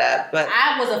offended by that. But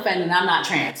I was offended. I'm not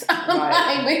trans. I'm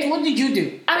like, bitch, what did you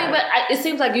do? I mean, but it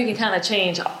seems like you can kind of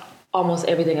change almost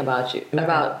everything about you,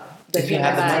 about the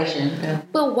feminization. Yeah.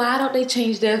 But why don't they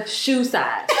change their shoe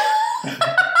size? I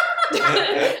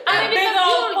mean,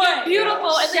 because you're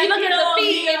beautiful, and then you look at the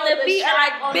feet, and the feet are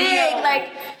like big, like.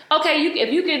 Okay,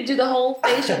 if you can do the whole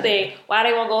facial thing, why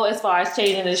they won't go as far as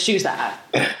changing the shoe size?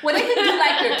 Well, they can do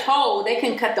like your toe. They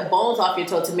can cut the bones off your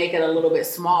toe to make it a little bit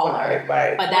smaller.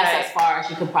 Right. But that's as far as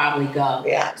you could probably go.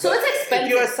 Yeah. So it's expensive.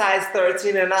 If you're a size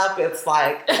 13 and up, it's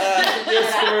like, you're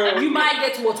screwed. You might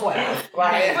get to a 12.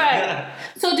 Right.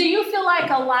 So do you feel like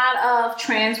a lot of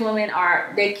trans women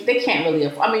they can't really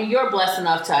afford, I mean, you're blessed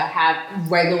enough to have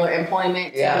regular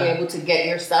employment to be able to get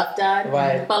your stuff done.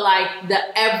 Right. But like the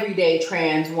everyday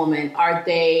trans woman, are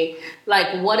they,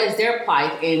 like, what is their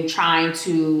plight in trying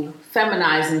to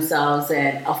feminize themselves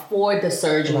and afford the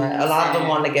surgery? Right. A lot of them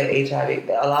want to get HIV.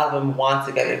 A lot of them want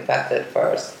to get infected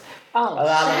first. Oh,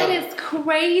 that is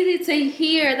crazy to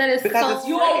hear. That is because so.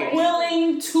 You are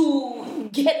willing to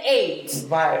get AIDS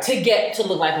to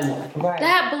look like a woman. Right.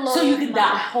 That blows so you can my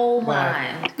whole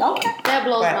mind. Okay. That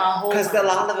blows my whole mind. Because a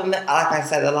lot of them, like I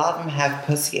said, a lot of them have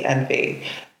pussy envy.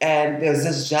 And there's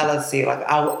this jealousy. Like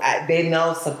they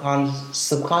know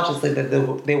subconsciously that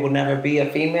they will never be a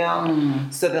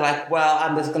female. So they're like, well,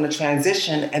 I'm just going to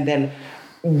transition and then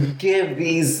give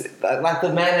these, like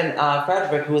the man in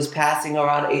Frederick who was passing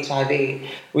around HIV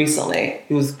recently.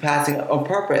 He was passing on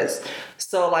purpose.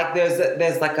 So like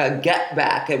there's like a get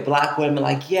back at black women,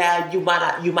 like, yeah, you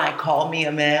might call me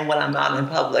a man when I'm out in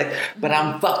public, but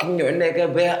I'm fucking your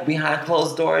nigga behind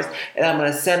closed doors, and I'm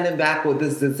gonna send him back with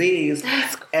this disease.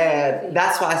 And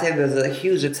that's why I say there's a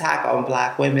huge attack on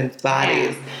black women's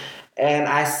bodies. And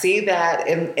I see that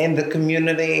in the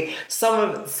community. Some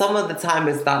of the time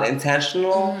it's not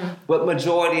intentional, but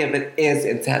majority of it is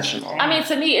intentional. I mean,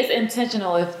 to me, it's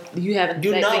intentional if you haven't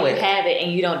sex and you have it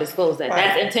and you don't disclose that. Right.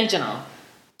 That's intentional.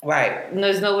 Right.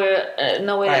 There's no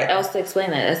way else to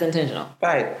explain that. That's intentional.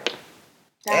 Right.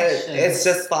 It's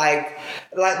just like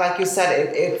you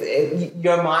said, it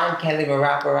your mind can't even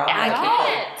wrap around. I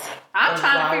can't. I'm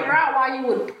trying to figure out why you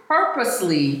would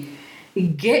purposely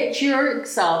get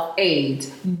yourself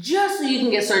AIDS just so you can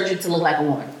get surgery to look like a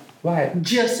woman. Right.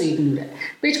 Just so you can do that.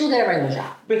 Bitch, go get a regular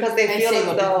job. Because they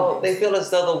feel as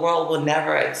though the world will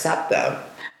never accept them.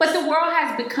 But the world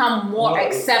has become more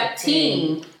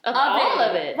accepting of all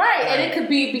of it. Right. And it could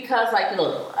be because, like,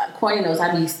 Courtney knows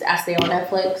I stay on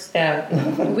Netflix.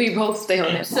 Yeah. We both stay on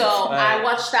Netflix. So I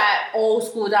watched that old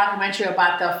school documentary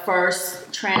about the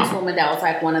first trans woman that was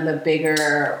like one of the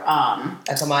bigger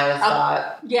Akamaya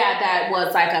Scott. Yeah, that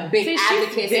was like a big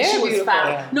advocate. She was found.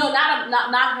 Yeah. No,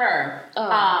 not her.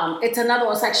 Oh. It's another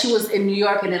one. It's like she was in New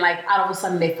York and then like all of a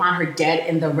sudden they found her dead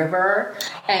in the river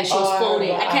and she was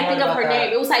floating. I can't think of her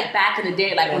name. It was like back in the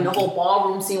day, like when the whole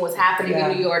ballroom scene was happening in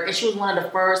New York, and she was one of the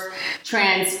first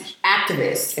trans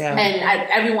activists. Yeah. And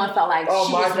everyone felt like she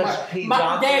was P.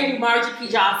 Johnson. Margie P.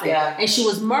 Johnson. Yeah. And she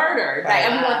was murdered. Like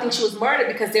everyone thinks she was murdered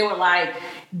because they were like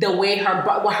the way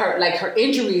her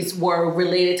injuries were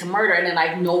related to murder, and then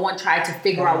like no one tried to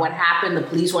figure out what happened. The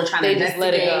police weren't trying to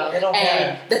investigate.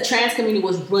 And the trans community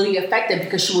was really affected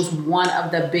because she was one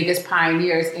of the biggest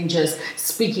pioneers in just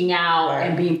speaking out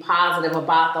and being positive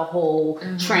about the whole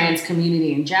trans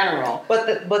community in general.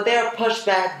 But their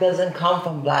pushback doesn't come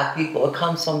from black people. It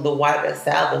comes from the white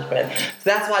establishment. So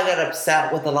that's why I get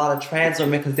upset with a lot of trans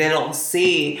women because they don't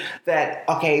see that,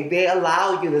 okay,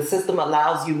 the system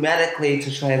allows you medically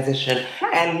to transition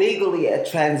and legally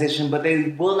transition, but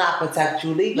they will not protect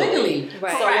you legally.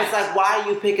 Right. So it's like, why are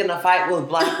you picking a fight with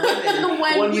black women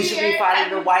when you should be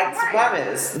fighting the white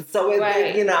supremacists? So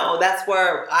that's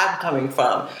where I'm coming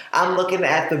from. I'm looking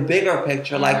at the bigger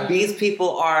picture. Like, these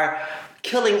people are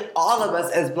killing all of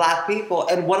us as black people,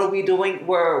 and what are we doing?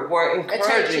 We're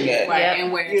encouraging it, right?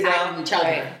 And we're attacking each other.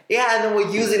 Right. Yeah, and then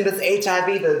we're using this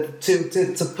HIV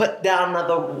to put down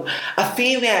a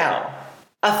female.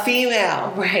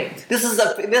 Right. This is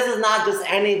not just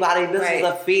anybody. This is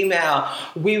a female.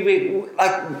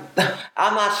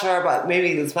 I'm not sure about,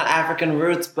 maybe it's my African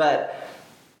roots, but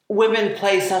women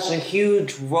play such a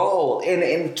huge role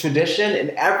in tradition and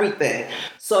everything.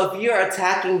 So if you're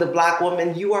attacking the black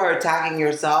woman, you are attacking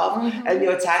yourself, and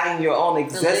you're attacking your own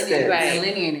existence.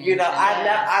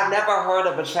 I've never heard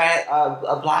of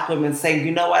a black woman saying,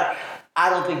 you know what, I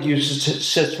don't think you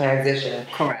should transition.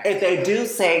 Correct. If they do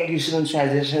say you shouldn't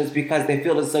transition, it's because they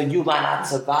feel as though you might not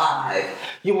survive.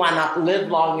 You might not live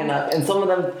long enough. And some of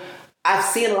them, I've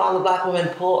seen a lot of black women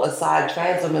pull aside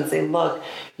trans women and say, look,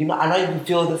 I know you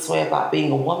feel this way about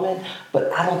being a woman,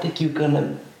 but I don't think you're going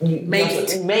to make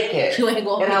it. You ain't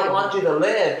gonna and I want you to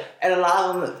live. And a lot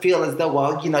of them feel as though,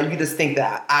 well, you just think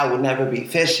that I would never be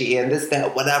fishy and this,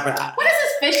 that, whatever. What is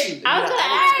this fishy? I was going to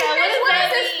ask that. What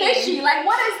is this fishy? Like,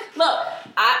 what is, look.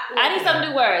 I need some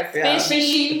new words. Yeah.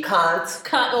 Fishy.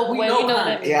 Cunt. We know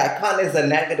cunt. Yeah, cunt is a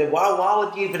negative. Why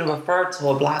would you even refer to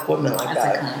a black woman like that?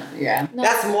 That's a cunt. Yeah. No.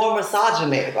 That's more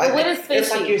misogyny. Like, what is fishy? It's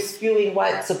like you're spewing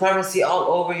white supremacy all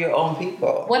over your own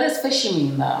people. What does fishy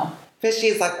mean, though? Fishy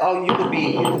is like, oh, you could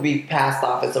be passed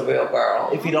off as a real girl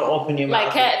if you don't open your mouth.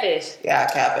 Like catfish. Yeah,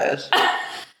 catfish.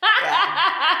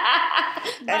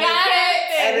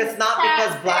 And it's not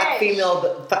because black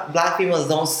females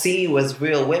don't see you as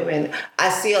real women. I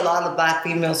see a lot of black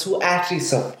females who actually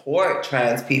support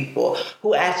trans people,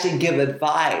 who actually give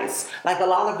advice. Like, a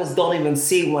lot of us don't even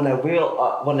see when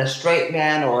when a straight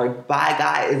man or a bi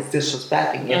guy is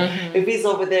disrespecting you. If he's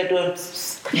over there doing,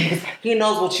 he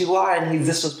knows what you are and he's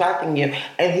disrespecting you,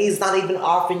 and he's not even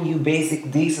offering you basic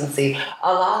decency.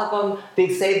 A lot of them, they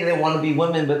say that they want to be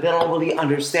women, but they don't really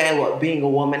understand what being a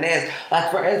woman is. Like,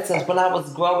 for instance, when I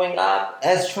was growing up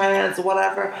as trans or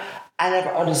whatever, I never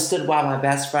understood why my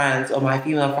best friends or my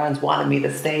female friends wanted me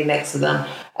to stay next to them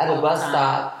at a bus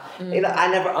stop. I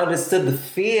never understood the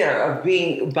fear of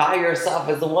being by yourself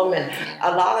as a woman.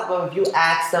 A lot of them, if you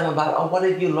ask them about, what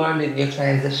have you learned in your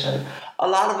transition? A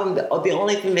lot of them, the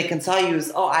only thing they can tell you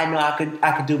is, I know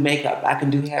I could do makeup, I can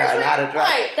do hair, I know how to dress.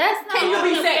 Right, that's not what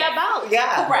it's about.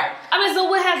 Yeah. Correct. I mean, so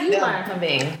what have you learned from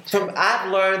being?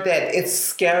 I've learned that it's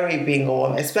scary being a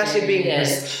woman, especially being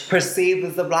perceived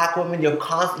as a black woman. Your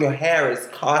hair is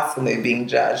constantly being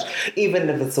judged, even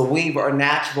if it's a weave or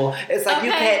natural. It's like you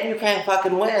can't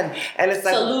fucking win, and it's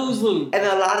like lose-lose. And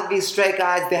a lot of these straight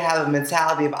guys, they have a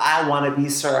mentality of, I want to be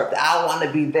served, I want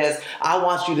to be this, I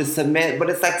want you to submit, but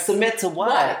it's like, submit to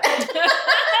what?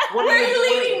 Where are you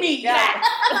leading me? Yeah.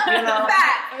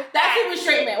 That's even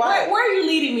straight man. Right. Where are you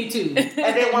leading me to?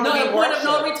 And they want to be point worshipped. of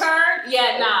no return?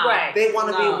 Yeah, nah. Right. They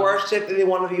want to be worshipped and they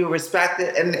want to be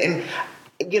respected,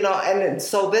 and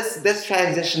so this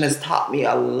transition has taught me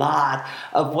a lot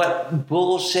of what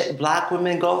bullshit black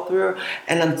women go through,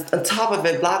 and on top of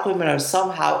it, black women are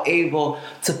somehow able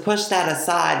to push that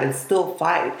aside and still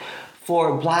fight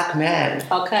for black men.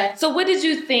 Okay. So what did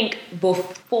you think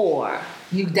before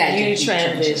you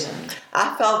transitioned?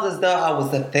 I felt as though I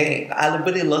was a thing. I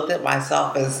really looked at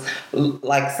myself as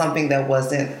like something that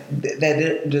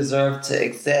didn't deserve to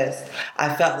exist.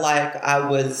 I felt like I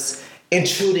was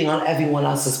intruding on everyone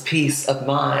else's peace of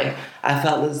mind. I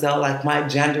felt as though like my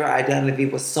gender identity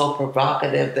was so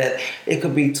provocative that it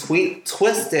could be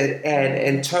twisted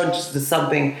and turned to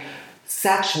something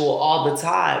sexual all the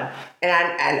time.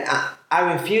 And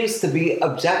I refuse to be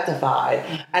objectified.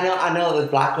 I know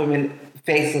that black women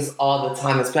face this all the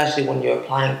time, especially when you're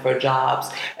applying for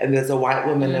jobs and there's a white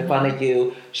woman in front of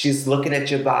you. She's looking at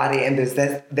your body and there's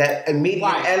that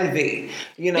immediate envy,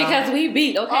 Because we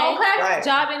beat, okay? Right.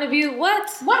 Job interview, what?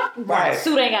 Right.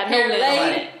 Suit ain't got no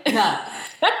lid. No.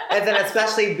 And then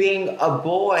especially being a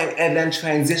boy and then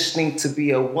transitioning to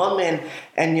be a woman,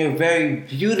 and you're very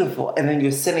beautiful, and then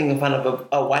you're sitting in front of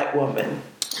a white woman.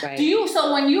 Right.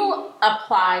 So when you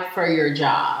applied for your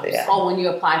jobs, or when you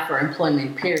applied for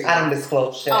employment, period? I don't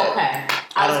disclose shit. Okay.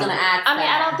 I was going to ask.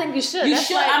 I don't think you should. You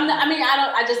should.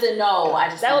 I just didn't know.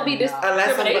 That would be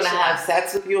unless I'm going to have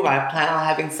sex with you, or I plan on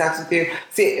having sex with you.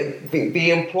 See,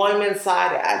 the employment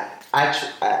side, I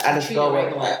just Treat go it with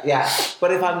regular. it. Yeah.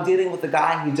 But if I'm dealing with a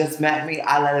guy who just met me,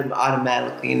 I let him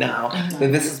automatically know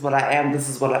that this is what I am, this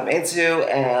is what I'm into,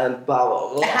 and blah,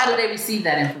 blah, blah. How do they receive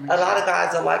that information? A lot of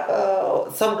guys are like,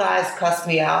 oh, some guys cuss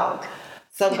me out.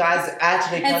 Some guys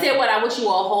actually and say, "What? I wish you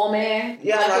were a whole man."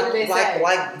 Yeah, what did they say?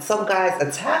 like some guys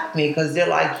attack me because they're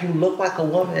like, you look like a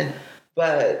woman,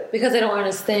 but because they don't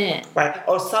understand. right.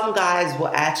 Or some guys will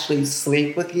actually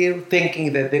sleep with you,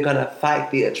 thinking that they're gonna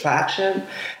fight the attraction,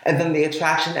 and then the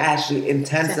attraction actually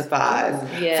intensifies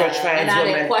Yeah. for trans And now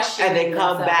they're women, questioning and they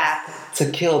come themselves. back to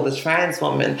kill the trans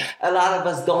woman. A lot of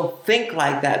us don't think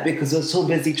like that because we're so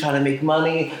busy trying to make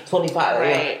money, 25,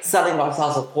 Right. selling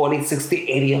ourselves for $40, $60,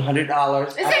 $80, $100.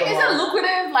 Is it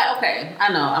lucrative? Like, okay,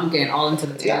 I know I'm getting all into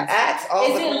the Yeah, terms. ask all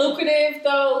Is it lucrative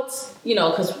though? You know,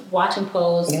 because watching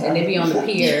Pose and they be on the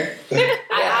pier.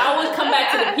 I always come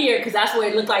back to the pier because that's where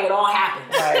it looked like it all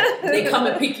happens. Right. They come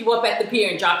and pick you up at the pier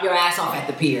and drop your ass off at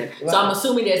the pier. Right. So I'm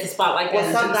assuming there's a spot like that. Well,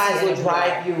 in some DC guys will everywhere.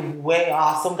 drive you way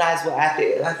off. Some guys will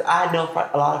I know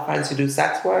a lot of friends who do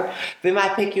sex work. They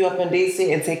might pick you up in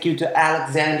DC and take you to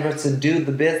Alexandria to do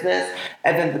the business,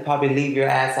 and then they'll probably leave your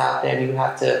ass out there and you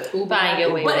have to Find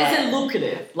your way But back. is it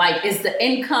lucrative? Like, is the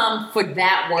income for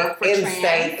that work for in trans?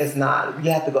 state. It's not.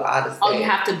 You have to go out of state. Oh, you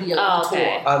have to be on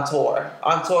okay. tour. on tour.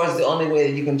 On tour is the only way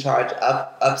that you can charge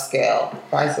upscale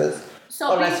prices.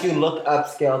 So Unless you look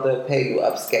upscale, they'll pay you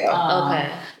upscale.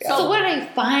 Okay. Yeah. So what do they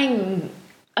find?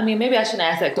 I mean, maybe I shouldn't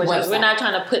ask that question. website. We're not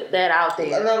trying to put that out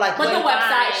there. No, like But the when-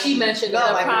 website she mentioned. No,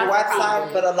 the like the process website,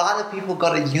 probably. but a lot of people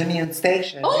go to Union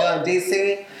Station. You know, in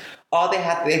DC, all they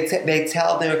have they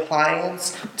tell their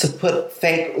clients to put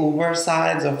fake Uber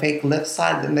signs or fake Lyft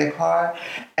signs in their car,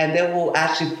 and they will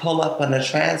actually pull up on a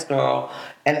trans girl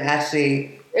and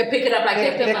actually They pick it up like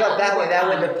they pick up that way. That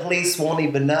way, the police won't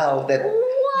even know that.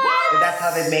 And that's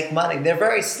how they make money. They're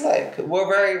very slick. We're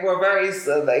very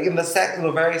like in the sector.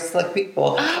 We're very slick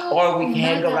people. Or we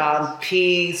hang around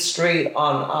P Street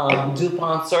on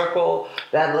DuPont Circle,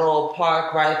 that little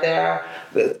park right there.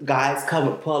 The guys come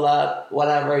and pull up,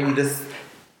 whatever. You just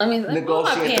I mean,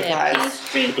 negotiate the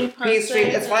price. P Street.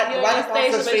 It's right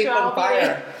across the street from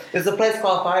Fire. There's a place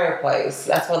called Fireplace.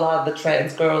 That's where a lot of the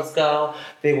trans girls go.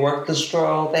 They work the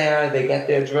stroll there. They get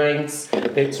their drinks.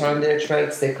 They turn their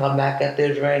tricks. They come back, get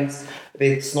their drinks.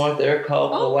 They snort their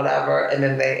coke or whatever. And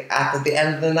then they, after the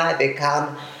end of the night, they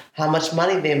count how much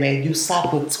money they made. You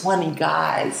slept with 20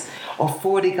 guys or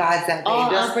 40 guys that day.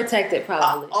 all unprotected,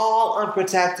 probably. All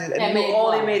unprotected. And you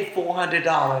only made $400.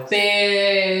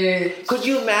 Bitch. Could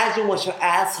you imagine what your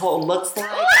asshole looks like?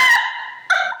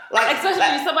 Especially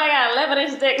when somebody got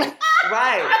 11-inch dick.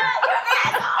 Right.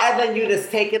 And then you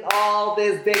just taking all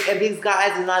this dick, and these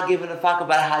guys are not giving a fuck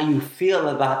about how you feel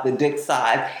about the dick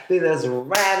size. They're just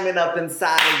ramming up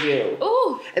inside of you.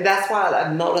 Ooh. And that's why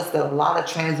I've noticed that a lot of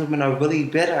trans women are really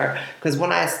bitter. Because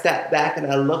when I step back and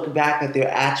I look back at their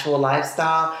actual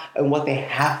lifestyle and what they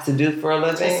have to do for a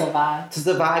living. To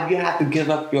survive, you have to give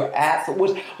up your ass,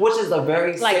 which is a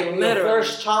very sacred. Your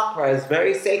first chakra is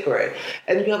very sacred.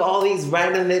 And you have all these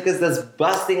random niggas that's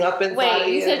busting up inside of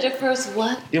you. Wait, you said your first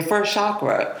what? Your first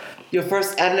chakra. Your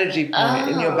first energy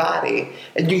point in your body.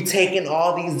 And you taking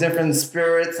all these different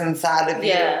spirits inside of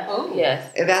you. Yeah. Oh,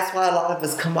 yes. And that's why a lot of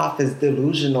us come off as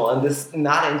delusional and just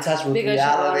not in touch with because you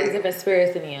have all reality. these different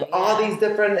spirits in you. All these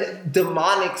different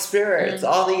demonic spirits,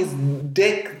 all these and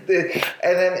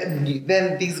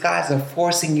then these guys are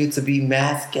forcing you to be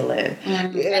masculine.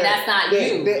 And that's not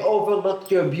you. They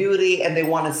overlook your beauty and they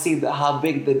want to see how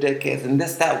big the dick is and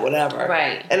this, that, whatever.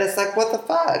 Right. And it's like, what the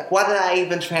fuck? Why did I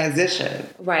even transition?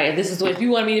 Right. This is what, if you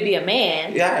want me to be a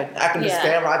man. Yeah, I can just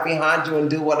stand right behind you and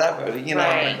do whatever. You know,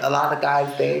 Right. a lot of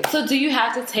guys, they... So do you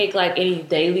have to take like any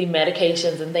daily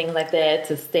medications and things like that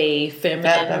to stay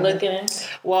feminine looking?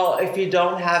 Well, if you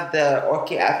don't have the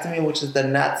orchiectomy, which is the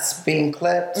nuts being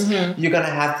clipped, you're going to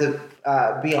have to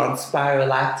be on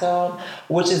spirolactone,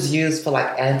 which is used for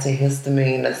like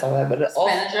antihistamine and stuff like that. But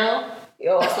it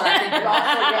also,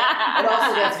 it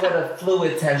also gets rid of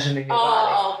fluid tension in your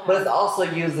body. Okay. But it's also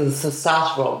used as a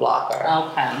testosterone blocker.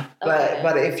 Okay.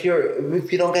 But if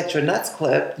you don't get your nuts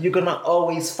clipped, you're gonna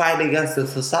always fight against the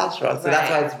testosterone. So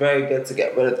that's why it's very good to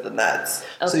get rid of the nuts,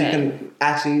 so you can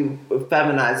actually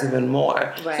feminize even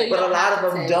more. Right. So But a lot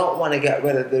of them don't want to get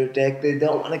rid of their dick. They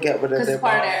don't want to get rid of their it's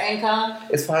part of balls. their income.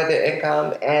 It's part of their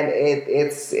income, and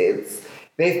it's.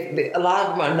 A lot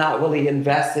of them are not really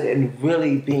invested in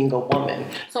really being a woman.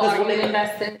 So are you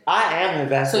invested? I am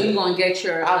invested. So you're gonna get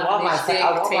your I want my dick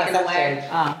sex taken away?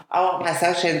 change. I want my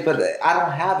sex change, but I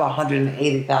don't have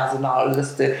 $180,000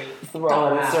 just to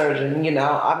throw at a surgeon. You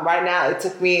know, right now it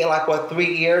took me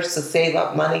 3 years to save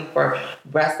up money for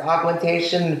breast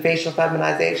augmentation and facial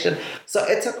feminization. So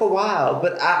it took a while,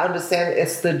 but I understand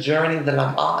it's the journey that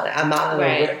I'm on. I'm not in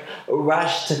a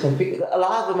rush to compete. A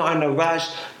lot of them are in a rush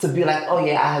to be like, oh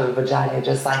yeah, I have a vagina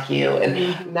just like you.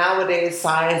 And nowadays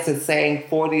science is saying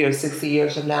 40 or 60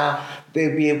 years from now,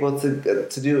 they'll be able to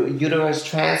do a uterus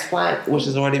transplant, which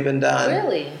has already been done.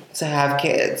 Really? To have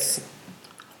kids.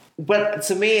 But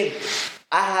to me,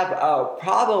 I have a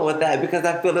problem with that because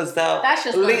I feel as though that's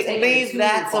just leave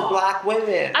that to black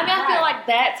women. I mean, I feel like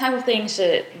that type of thing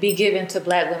should be given to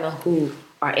black women who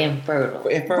are infertile.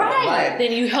 Right.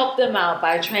 Then you help them out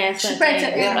by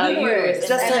transplanting uterus.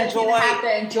 Just enjoy. Have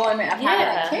the enjoyment of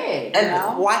having a kid.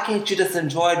 And why can't you just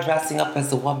enjoy dressing up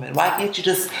as a woman? Why can't you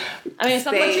just? I mean,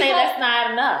 some women say that's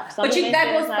not enough. But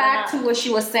that goes back to what she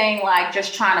was saying, like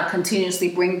just trying to continuously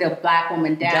bring the black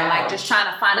woman down. Like just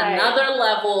trying to find another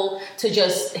level to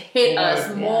just hit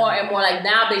us more and more. Like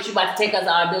now, bitch, you about to take us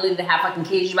our ability to have fucking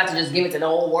kids. You about to just give it to the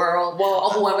whole world or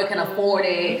whoever can afford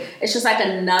it. It's just like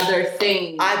another thing.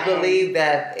 I believe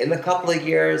that in a couple of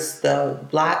years, the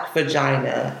black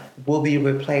vagina will be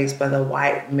replaced by the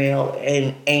white male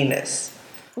anus.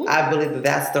 Ooh. I believe that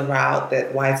that's the route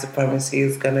that white supremacy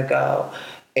is going to go.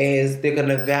 Is they're going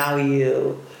to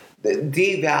devalue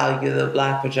the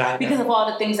black vagina because of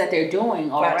all the things that they're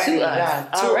doing already.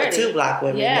 To black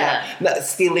women. Not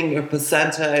stealing your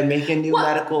placenta and making new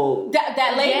medical.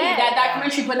 That lady, that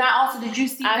documentary. But not also, did you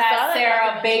see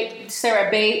that Sarah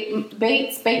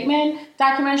Bateman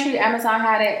documentary? Amazon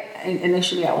had it, and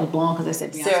initially I was blown because they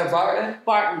said Beyonce. Sarah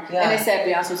Barton. And they said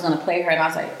Beyonce was going to play her, and I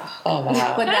was like, oh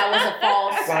wow. But that was a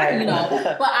false, you know.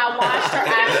 But I watched her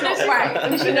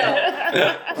actual you know.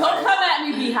 Don't come at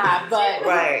me, Beehive. But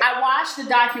I watched the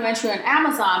documentary on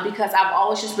Amazon because I've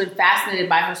always just been fascinated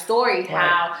by her story.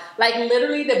 How, like,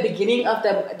 literally the beginning of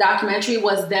the documentary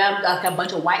was them, like a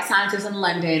bunch of white scientists in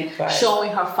London,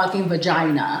 showing her fucking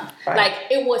vagina. Like,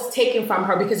 it was taken from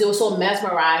her because it was so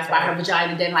mesmerized by her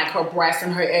vagina, then like her breast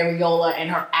and her areola and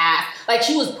her ass. Like,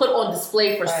 she was put on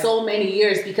display for so many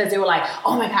years because they were like,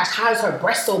 oh my gosh, how is her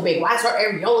breast so big? Why is her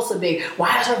areola so big?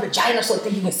 Why is her vagina so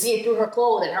thick? You can see it through her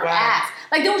clothes and her ass.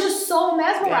 Like, they were just so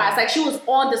mesmerized. Like, she was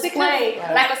on display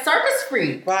like a circus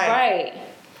freak. Right.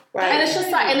 And it's just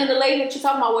like, and then the lady that you're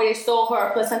talking about where they stole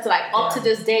her placenta, like up to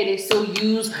this day, they still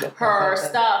use her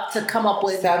stuff to come up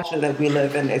with. The culture that we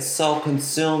live in is so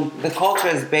consumed. The culture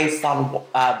is based on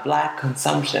black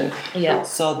consumption. Yeah.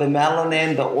 So the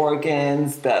melanin, the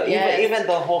organs, even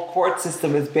the whole court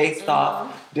system is based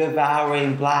off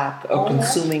devouring black or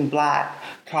consuming black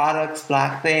products,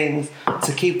 black things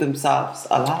to keep themselves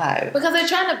alive. Because they're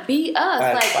trying to beat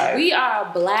us. We are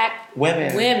black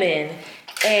women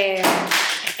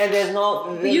and there's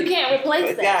no... You can't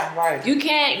replace that. Yeah, right. You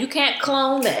can't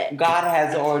clone that. God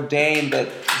has ordained that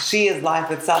she is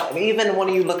life itself. And even when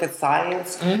you look at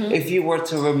science, if you were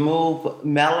to remove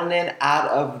melanin out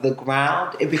of the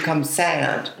ground, it becomes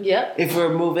sand. Yep. If you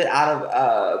remove it out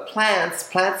of plants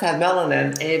have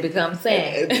melanin. And it becomes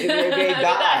sand. They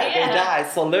die. They die.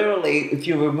 So literally, if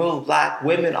you remove black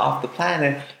women off the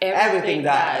planet, everything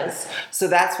dies. So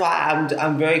that's why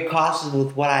I'm very cautious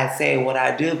with what I say and what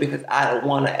I do, because I don't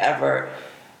want to ever,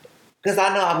 because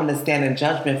I know I'm going to stand in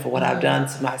judgment for what I've done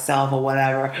to myself or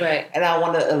whatever. Right. And I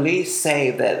want to at least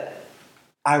say that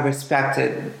I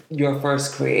respected your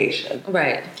first creation.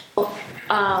 Right.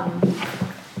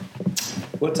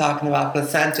 We're talking about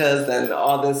placentas and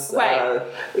all this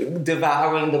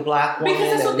devouring the black woman.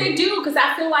 Because that's what they do. Because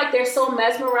I feel like they're so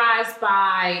mesmerized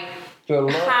by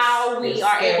how we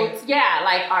are able to,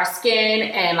 like our skin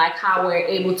and like how we're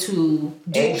able to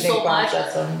do so much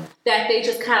that they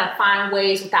just kind of find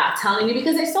ways without telling you,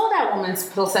 because they sold that woman's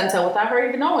placenta without her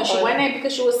even knowing. She went in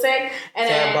because she was sick. And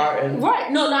Sarah Barton.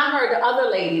 Right. No, not her. The other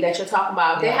lady that you're talking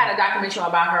about. They had a documentary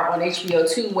about her on HBO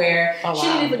too, where she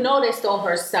didn't even know they stole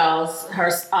her cells,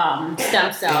 her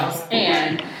stem cells,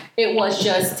 and it was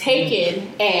just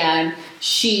taken, and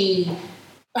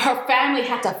her family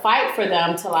had to fight for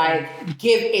them to like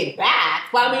give it back.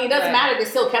 But I mean, it doesn't matter. They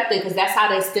still kept it because that's how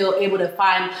they're still able to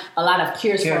find a lot of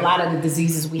cures for a lot of the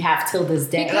diseases we have till this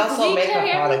day. And also makeup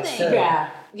products too.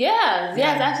 Yes,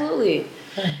 absolutely.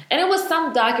 And it was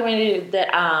some documentary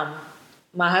that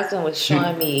my husband was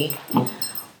showing me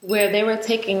where they were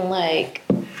taking like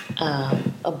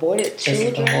aborted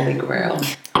children. This is the Holy Grail.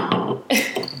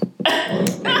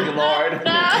 Thank you, Lord.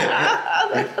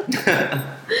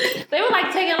 They were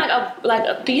like taking like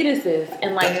a fetuses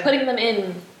and like putting them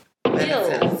in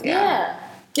pills.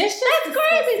 That's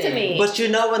crazy to me. But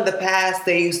in the past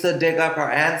they used to dig up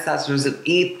our ancestors and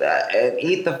eat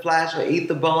the flesh or eat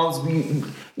the bones.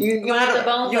 You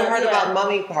heard about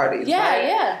mummy parties,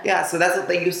 right? Yeah. So that's what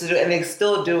they used to do, and they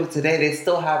still do today. They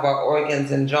still have our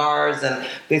organs in jars, and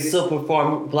they still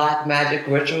perform black magic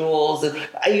rituals.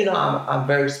 And I'm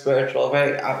very spiritual.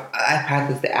 I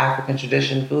practice the African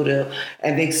tradition, voodoo,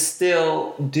 and they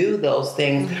still do those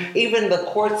things. Mm-hmm. Even the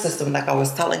court system, like I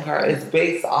was telling her, is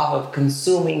based off of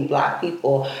consuming black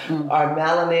people, our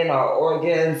melanin, our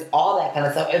organs, all that kind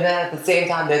of stuff. And then at the same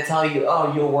time, they tell you,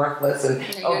 "Oh, you're worthless," and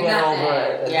get over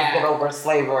it. Get over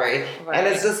slavery. Right. And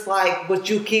it's just like, but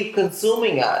you keep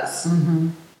consuming us. Mm-hmm.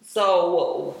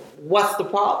 So what's the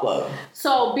problem?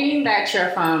 So being that you're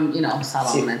from,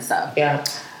 Salome and stuff. Yeah.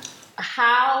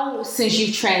 How, since you've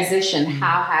transitioned,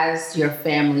 how has your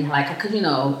family,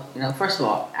 because, first of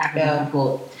all, African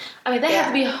people, that has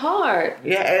to be hard.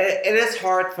 Yeah, it is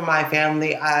hard for my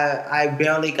family. I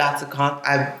barely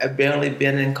I've barely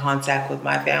been in contact with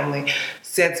my family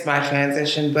since my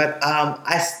transition, but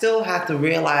I still have to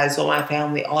realize with my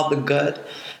family all the good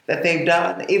that they've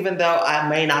done. Even though I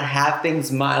may not have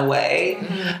things my way,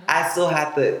 I still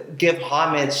have to give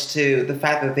homage to the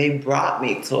fact that they brought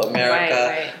me to America.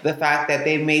 Right. The fact that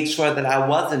they made sure that I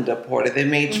wasn't deported. They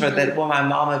made sure that when my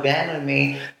mom abandoned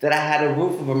me, that I had a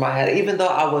roof over my head, even though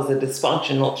I was a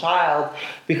dysfunctional child,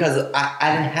 because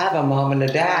I didn't have a mom and a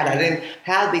dad. I didn't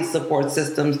have these support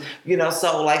systems,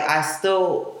 so I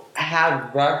still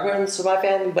have reverence for my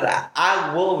family, but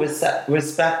I will respect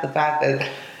the fact that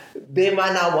they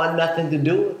might not want nothing to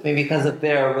do with me because of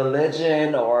their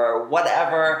religion or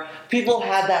whatever. People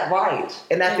have that right.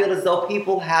 And I feel as though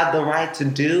people have the right to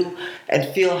do and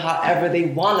feel however they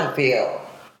want to feel.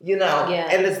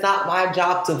 And it's not my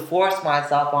job to force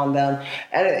myself on them.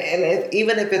 And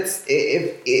even if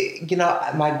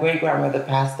my great grandmother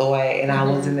passed away and I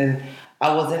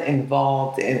wasn't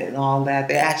involved in all that.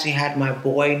 They actually had my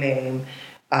boy name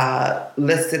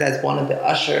listed as one of the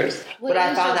ushers. What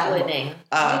is your boy name?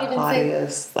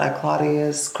 Claudius,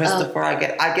 Christopher. I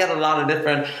get a lot of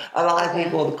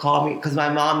people to call me because my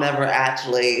mom never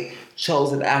actually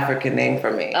chose an African name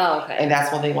for me. Oh, okay. And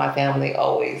that's one thing my family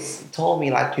always told me,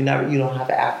 you don't have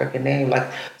an African name. Like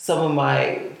some of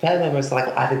my family members, like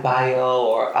Adebayo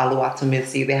or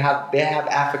Oluwatomisi, they have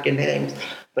African names.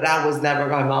 But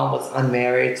my mom was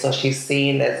unmarried, so she's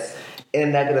seen as in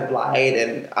a negative light,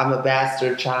 and I'm a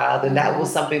bastard child. And that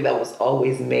was something that was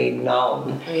always made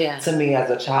known to me as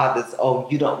a child. Is,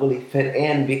 you don't really fit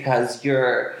in because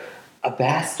you're a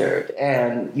bastard.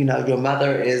 And, your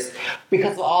mother is,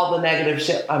 because of all the negative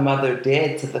shit my mother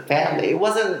did to the family. It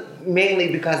wasn't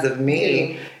mainly because of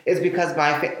me. It's because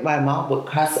my mom would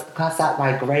cuss out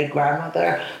my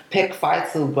great-grandmother, pick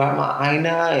fights with Grandma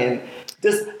Ina,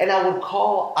 and I would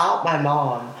call out my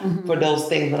mom for those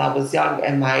things when I was young.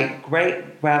 And my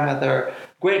great-grandmother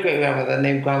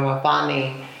named Grandma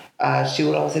Fani, she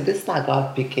would always say, "This is not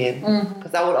God speaking,"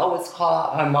 because I would always call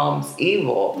out my mom's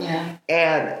evil. Yeah.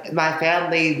 And my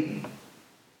family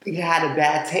had a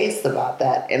bad taste about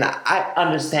that. And I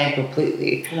understand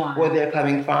completely where they're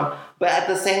coming from. But at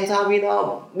the same time,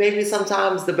 maybe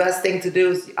sometimes the best thing to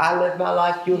do is I live my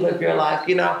life, you live your life,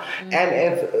 And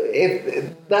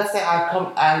if let's say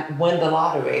I win the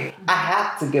lottery, I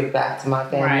have to give back to my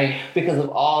family because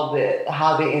of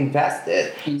how they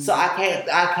invested. Mm-hmm. So I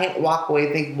can't walk away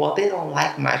and think, well, they don't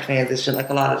like my transition,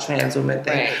 like a lot of trans women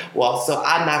think. Right. Well, so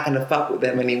I'm not going to fuck with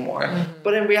them anymore. Mm-hmm.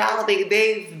 But in reality,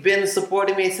 they've been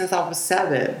supporting me since I was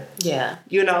 7. Yeah.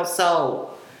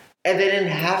 And they didn't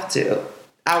have to.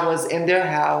 I was in their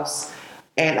house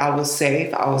and I was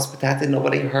safe. I was protected.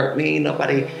 Nobody hurt me.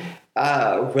 Nobody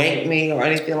raped me or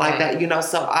anything like that.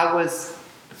 So I was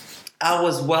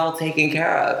well taken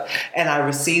care of, and I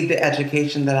received the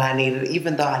education that I needed,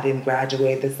 even though I didn't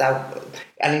graduate. I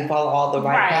didn't follow all the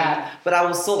right path, but I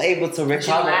was still able to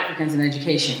recover. Africans in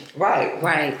education.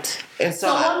 Right. And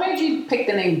so what made you pick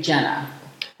the name Jenna?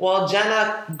 Well,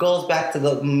 Jenna goes back to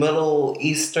the Middle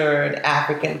Eastern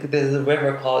African, because there's a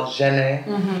river called Jene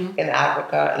in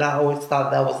Africa, and I always thought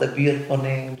that was a beautiful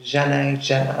name,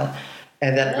 Jenna.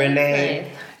 And then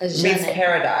Renee means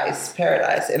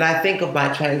paradise. And I think of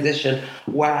my transition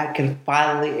where I can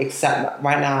finally accept,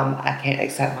 right now I can't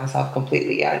accept myself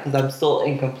completely yet because I'm still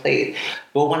incomplete.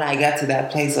 But when I get to that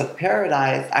place of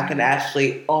paradise, I can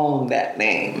actually own that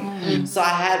name. Mm-hmm. So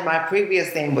my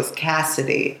previous name was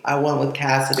Cassidy. I went with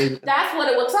Cassidy. That's what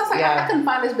it was. So I was like, I couldn't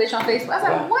find this bitch on Facebook. I was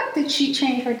like, what did she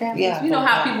change her damn name? Yeah, you know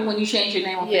how people, when you change your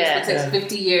name on Facebook, it takes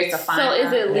 50 years to find her. So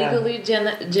is it legally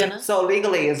Jenna? So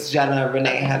legally it's Jenna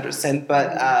Renee Henderson,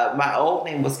 but my old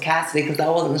name was Cassidy because I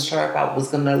wasn't sure if I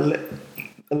was going to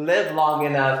live long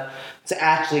enough to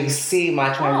actually see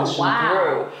my transition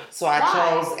through. So I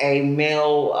chose a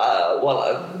male,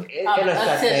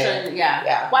 intersection.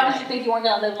 Yeah. Why did you think you weren't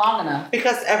going to live long enough?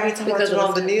 Because every time I turn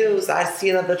on the news, I see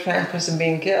another trans person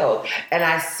being killed. And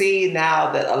I see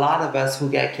now that a lot of us who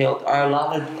get killed are a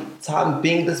lot of time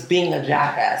being a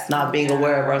jackass, not being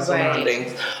aware of our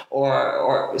surroundings,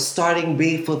 or starting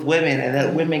beef with women, and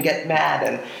then women get mad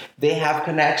and they have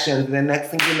connections, and the next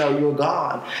thing you know, you're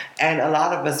gone. And a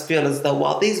lot of us feel as though,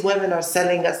 well, these women are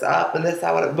setting us up and this,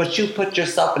 that, but you put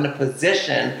yourself in a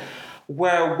position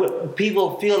where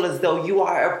people feel as though you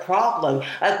are a problem.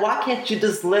 Like, why can't you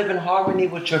just live in harmony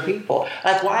with your people?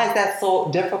 Like, why is that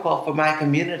so difficult for my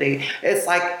community? It's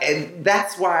like,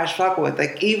 that's where I struggle with.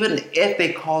 Like, even if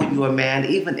they call you a man,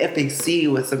 even if they see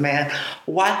you as a man,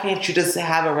 why can't you just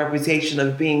have a reputation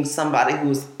of being somebody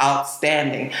who's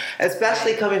outstanding?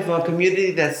 Especially coming from a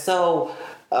community that's so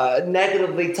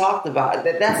negatively talked about.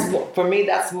 That's for me,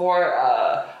 that's more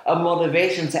a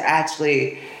motivation to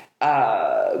actually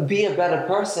be a better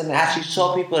person and actually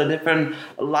show people a different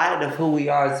light of who we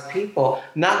are as people,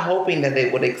 not hoping that they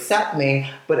would accept me,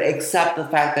 but accept the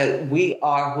fact that we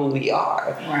are who we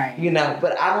are. Right. You know,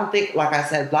 but I don't think, like I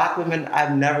said, black women,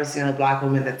 I've never seen a black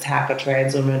woman attack a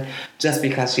trans woman just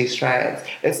because she's trans.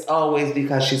 It's always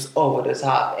because she's over the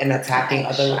top and attacking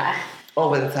other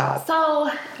over the top. So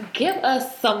give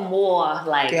us some more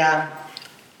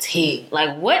tea.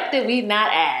 Like, what did we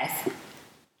not ask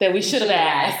that we should have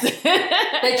asked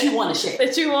that you want to share?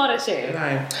 That you want to share.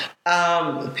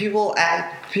 Right.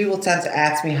 People tend to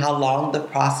ask me how long the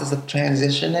process of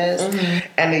transition is,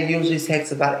 and it usually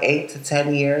takes about 8 to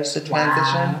 10 years to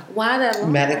transition. Why that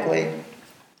long? Medically?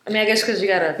 I mean, I guess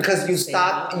because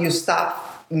you stop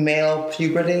male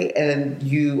puberty, and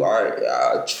you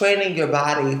are training your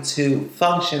body to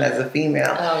function as a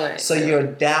female. Oh, right. So you're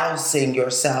dousing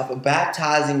yourself,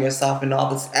 baptizing yourself in all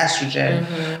this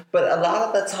estrogen. But a lot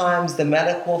of the times, the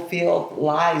medical field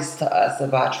lies to us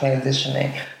about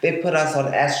transitioning. They put us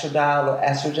on estradiol or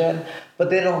estrogen, but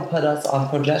they don't put us on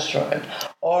progesterone.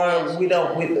 Or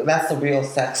that's the real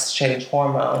sex change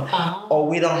hormone. Or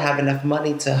we don't have enough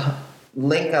money to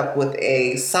link up with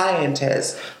a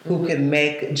scientist who can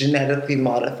make genetically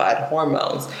modified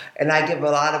hormones. And I give a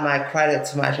lot of my credit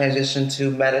to my transition to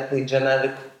medically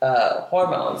genetic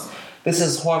hormones. This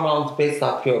is hormones based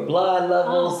off your blood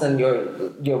levels and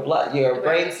your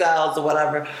brain cells or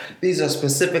whatever. These are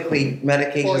specifically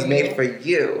medications made for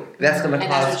you. That's going to cost.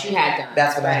 That's what you had done.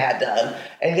 That's what I had done.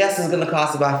 And yes, it's going to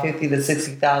cost about $50,000 to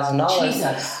 $60,000.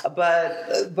 Jesus.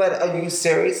 But are you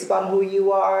serious about who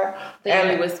you are?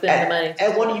 Then you would spend the money.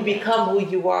 And when you become who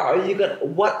you are you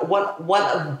going?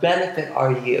 What benefit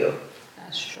are you?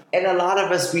 That's true. And a lot of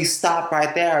us, we stop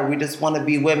right there. We just want to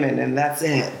be women, and that's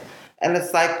it. And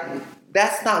it's like,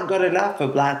 that's not good enough for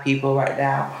black people right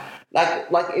now. Like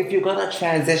if you're going to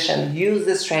transition, use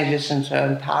this transition to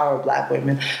empower black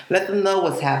women. Let them know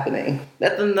what's happening.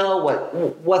 Let them know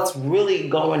what's really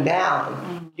going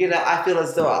down. You know, I feel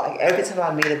as though every time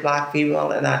I meet a black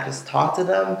female and I just talk to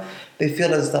them, they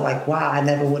feel as though like, wow, I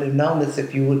never would have known this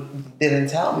if you didn't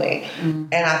tell me.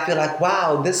 And I feel like,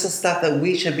 wow, this is stuff that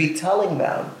we should be telling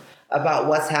them about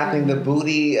what's happening, the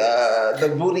booty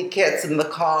kits in the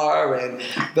car and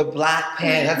the black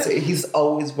pants. He's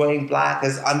always wearing black.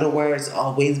 His underwear is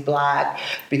always black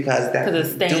because that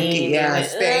dookie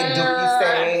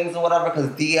stains or whatever.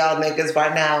 Because DL niggas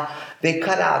right now, they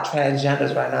cut out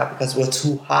transgenders right now because we're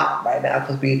too hot right now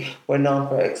because we're known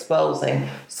for exposing.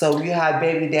 So you have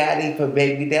baby daddy for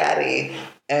baby daddy.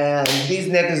 And these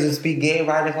niggas just be gay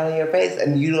right in front of your face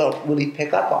and you don't really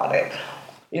pick up on it.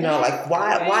 You know, like,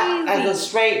 why, as a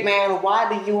straight man, why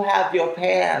do you have your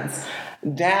pants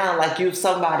down like you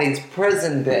somebody's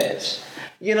prison bitch?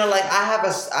 You know, like,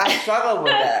 I struggle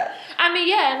with that. I mean,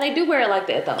 yeah, and they do wear it like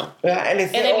that, though. Yeah, and they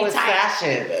say, oh, it's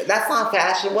fashion. That's not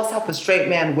fashion. What's up? A straight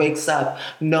man wakes up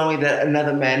knowing that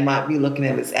another man might be looking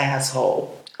at his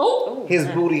asshole. His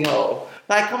booty hole.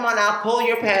 Like, come on now, pull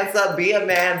your pants up, be a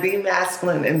man, be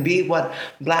masculine, and be what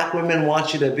black women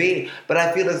want you to be. But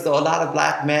I feel as though a lot of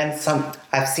black men,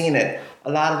 I've seen it,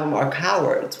 a lot of them are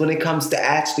cowards when it comes to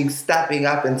actually stepping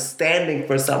up and standing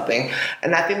for something.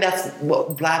 And I think that's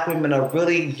what black women are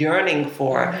really yearning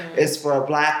for, is for a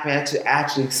black man to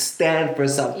actually stand for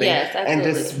something. Yes, absolutely. And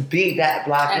just be that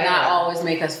black man. And not always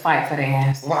make us fight for their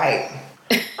ass. Right.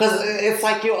 Because it's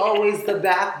like you're always the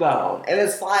backbone. And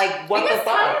it's like, what the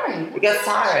fuck? It gets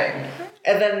tiring.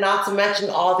 And then not to mention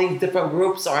all these different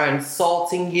groups are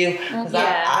insulting you. Because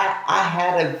I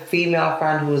had a female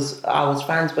friend I was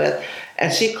friends with,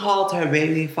 and she called her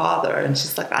baby father. And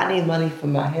she's like, I need money for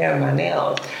my hair and my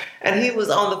nails. And he was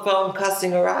on the phone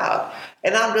cussing her out.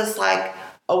 And I'm just like,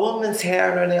 a woman's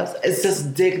hair and her nails, it's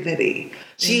just dignity.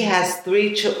 She has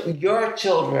 3 your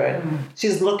children.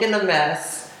 She's looking a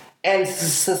mess. And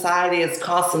society is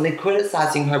constantly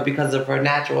criticizing her because of her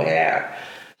natural hair.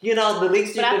 You know, the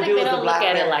least you can do is a black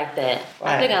man. But I think they don't look at it like that.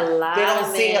 Right. I think a lot they don't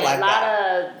of see it like a lot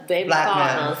of baby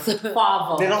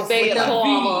fathers. They don't see it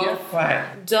like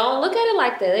right. Don't look at it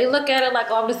like that. They look at it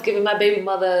like, oh, I'm just giving my baby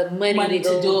mother money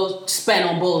to spend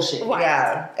on bullshit. Right.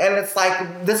 Yeah. And it's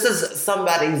like, this is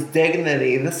somebody's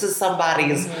dignity. This is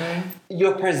somebody's...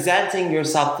 You're presenting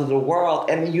yourself to the world,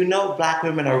 and you know black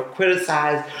women are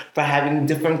criticized for having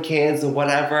different kids or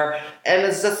whatever, and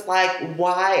it's just like,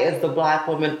 why is the black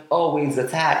woman always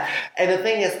attacked? And the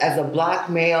thing is, as a black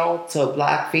male to a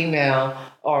black female,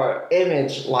 or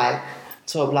image like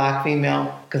to a black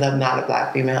female, because I'm not a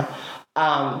black female,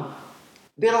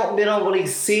 they don't really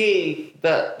see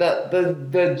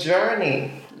the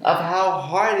journey of how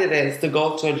hard it is to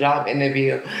go to a job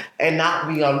interview and not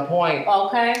be on point.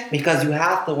 Okay. Because you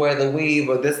have to wear the weave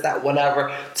or this, that,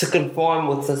 whatever to conform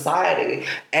with society.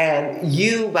 And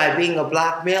you, by being a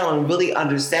black male and really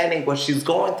understanding what she's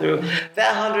going through,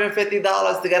 that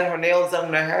 $150 to get her nails done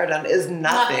and her hair done is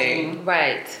nothing.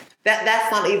 Right.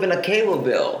 That's not even a cable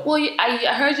bill. Well, I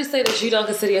heard you say that you don't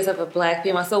consider yourself a black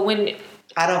female. So when...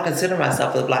 I don't consider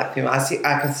myself a black female.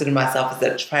 I consider myself as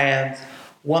a trans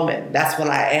woman. That's what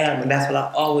I am, and that's what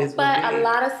I always will be. But a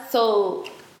lot of... So,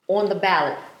 on the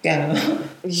ballot,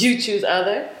 you choose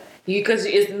other? Because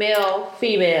it's male,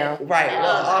 female. Right.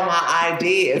 Well, on my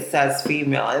ID, it says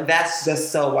female. And that's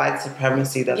just so white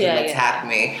supremacy doesn't attack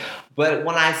me. But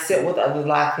when I sit with other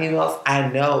black females, I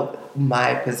know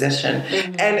my position.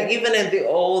 Mm-hmm. And even in the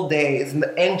old days, in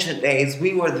the ancient days,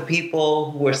 we were the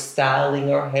people who were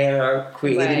styling our hair,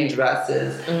 creating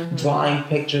dresses, drawing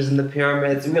pictures in the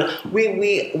pyramids. You know,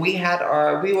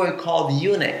 we were called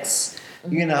eunuchs,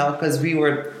 you know, because we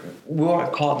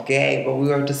weren't called gay, but we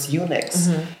were just eunuchs.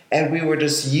 Mm-hmm. And we were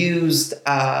just used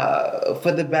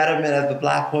for the betterment of the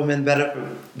black woman, better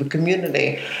for the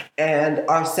community. And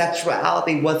our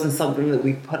sexuality wasn't something that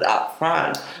we put up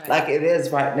front like it is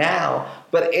right now.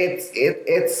 But it's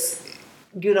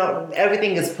you know,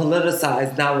 everything is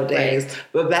politicized nowadays. Right.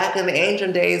 But back in the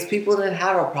ancient days, people didn't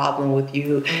have a problem with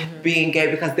you being gay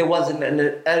because there wasn't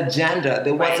an agenda.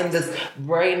 There wasn't this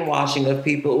brainwashing of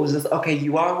people. It was just, okay,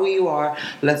 you are who you are.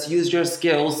 Let's use your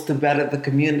skills to better the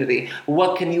community.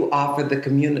 What can you offer the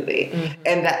community? Mm-hmm.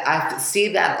 And that I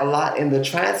see that a lot in the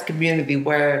trans community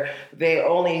where they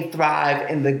only thrive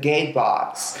in the gay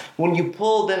box. When you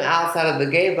pull them outside of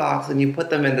the gay box and you put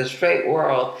them in the straight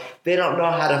world, they don't know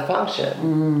how to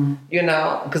function, you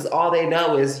know, because all they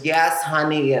know is, yes,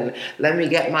 honey, and let me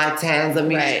get my tans, let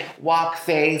me walk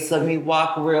face, let me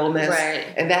walk realness,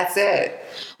 and that's it.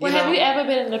 Well, have you ever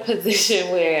been in a position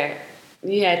where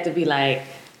you had to be like,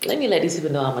 let me let these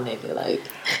people know I'm a nigga, like,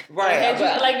 let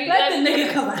the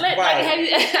nigga come out. I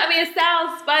mean, it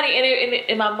sounds funny, and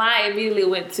in my mind immediately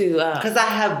went to because I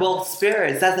have both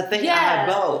spirits. That's the thing. I have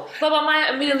both. But my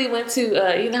mind immediately went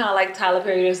to you know how like Tyler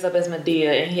Perry dressed up as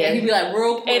Madea, and he'd be like,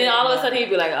 real quick, and then all of a sudden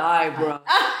he'd be like, all right, bro,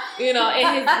 you know,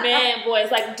 in his man voice.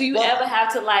 Like, do you ever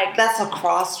have to like? That's a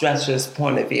cross-dresser's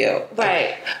point of view,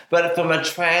 right? But from a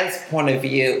trans point of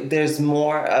view, there's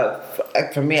more of,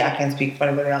 for me, I can't speak for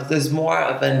anybody else. There's more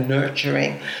of a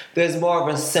nurturing. There's more of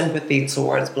a sympathy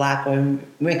towards black women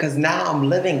because now I'm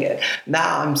living it.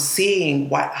 Now I'm seeing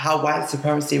how white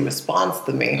supremacy responds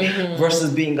to me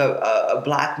versus being a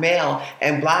black male.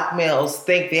 And black males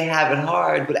think they have it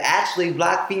hard, but actually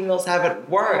black females have it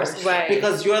worse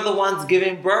because you're the ones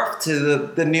giving birth to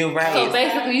the new race. So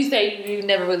basically you say you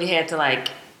never really had to like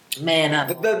man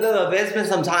up. No, there's been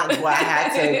some times where I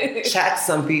had to check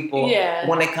some people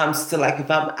when it comes to like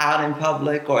if I'm out in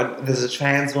public or there's a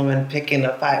trans woman picking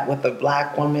a fight with a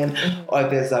black woman or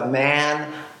there's a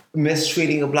man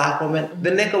mistreating a black woman,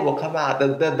 the nigga will come out.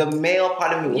 The male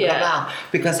part of me will come out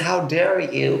because how dare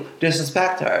you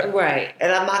disrespect her? Right.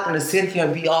 And I'm not going to sit here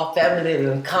and be all feminine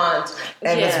and cunt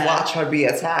and just watch her be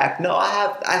attacked. No,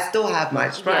 I still have my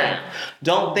strength. Yeah.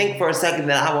 Don't think for a second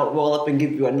that I won't roll up and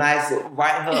give you a nice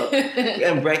right hook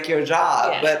and break your jaw.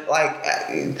 Yeah. But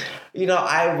like, you know,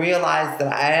 I realize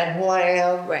that I am who I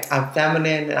am. Right. I'm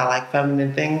feminine and I like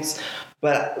feminine things.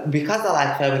 But because I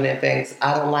like feminine things,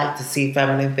 I don't like to see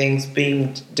feminine things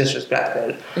being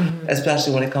disrespected,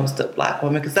 especially when it comes to black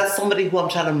women, because that's somebody who I'm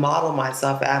trying to model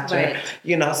myself after,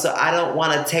 you know, so I don't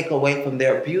want to take away from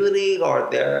their beauty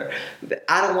or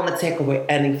I don't want to take away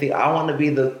anything. I want to be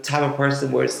the type of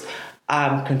person where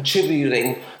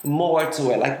contributing more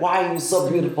to it. Like, why are you so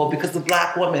beautiful? Because the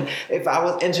black woman, if I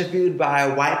was interviewed by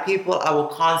white people, I will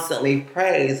constantly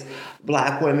praise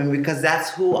black women because that's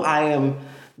who I am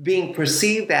being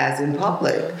perceived as in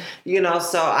public,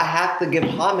 so I have to give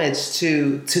homage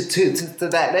to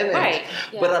that image. Right.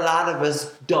 Yeah. But a lot of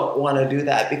us don't want to do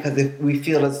that because if we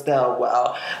feel as though,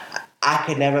 well, I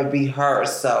could never be her,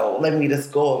 so let me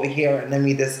just go over here and let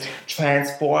me just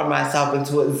transform myself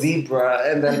into a zebra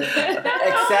and then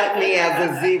accept me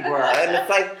as a zebra. And it's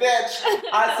like, bitch,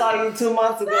 I saw you 2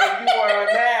 months ago, you were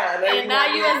a man. And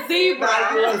now you're a zebra.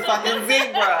 Now you're a fucking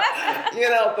zebra.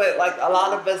 But like a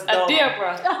lot of us don't. A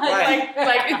debra. Right.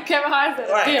 like Kevin Hart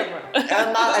said, right. a debra.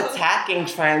 I'm not attacking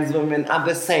trans women. I'm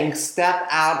just saying step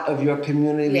out of your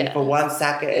community for 1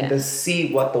 second and just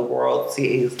see what the world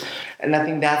sees. And I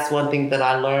think that's one thing that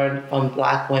I learned from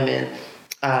black women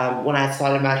when I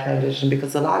started my transition,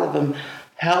 because a lot of them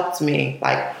helped me,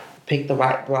 like pick the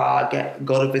right bra,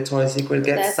 go to Victoria's Secret,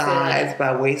 get sized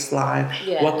by waistline,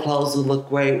 what clothes would look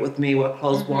great with me, what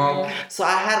clothes won't. So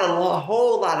I had a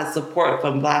whole lot of support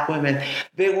from black women.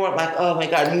 They weren't like, oh my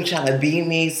God, you trying to be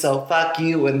me, so fuck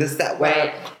you, and this, that,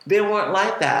 way. They weren't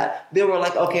like that. They were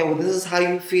like, okay, well, this is how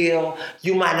you feel.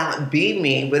 You might not be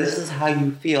me, but this is how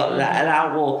you feel.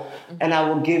 And I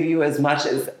will give you as much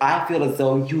as I feel as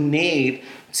though you need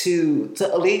to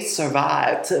at least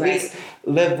survive, to at least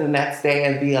live the next day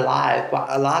and be alive. But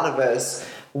a lot of us,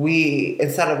 we,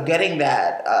 instead of getting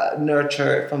that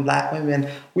nurture from black women,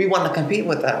 we want to compete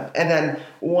with them. And then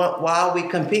while we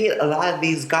compete, a lot of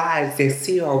these guys, they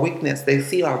see our weakness, they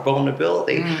see our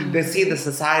vulnerability, they see the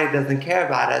society doesn't care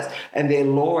about us, and they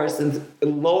lower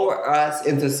us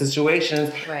into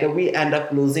situations that we end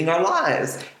up losing our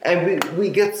lives. And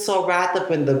we get so wrapped up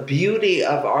in the beauty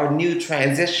of our new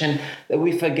transition that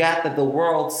we forget that the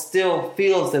world still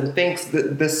feels and thinks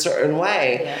this certain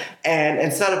way. Yeah. And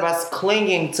instead of us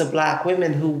clinging to black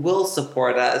women who will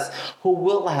support us, who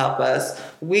will help us,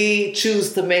 we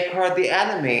choose to make her the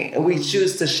enemy, and we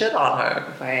choose to shit on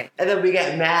her. Right. And then we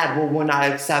get mad when we're not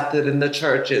accepted in the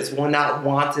churches, we're not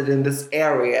wanted in this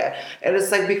area. And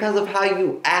it's like because of how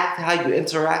you act, how you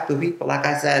interact with people. Like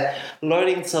I said,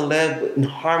 learning to live in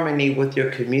harmony with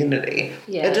your community.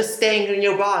 Yeah. And just staying in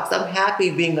your box. I'm happy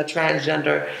being a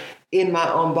transgender in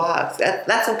my own box.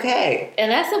 That's okay. And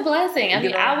that's a blessing.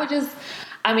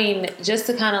 I mean, just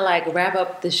to kind of like wrap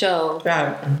up the show,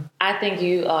 I think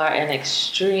you are an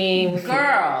extreme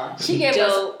girl. She gave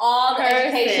us all the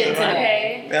education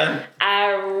today. Yeah.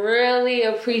 I really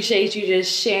appreciate you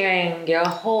just sharing your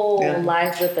whole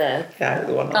life with us.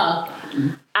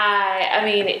 I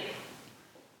mean,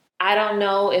 I don't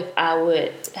know if I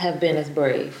would have been as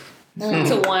brave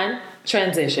to one,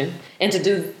 transition, and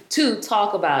to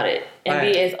talk about it and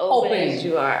be as open as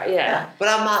you are. Yeah. But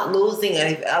I'm not losing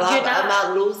anything. I'm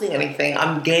not losing anything.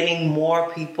 I'm gaining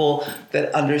more people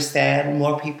that understand,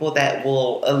 more people that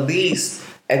will at least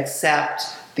accept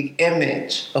the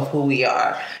image of who we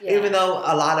are. Yeah. Even though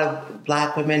a lot of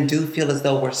black women do feel as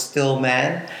though we're still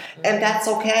men. And that's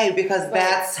okay because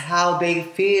that's how they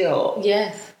feel.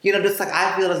 Yes. Just like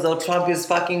I feel as though Trump is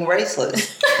fucking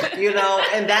racist,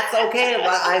 and that's okay if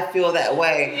I feel that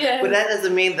way. Yes. But that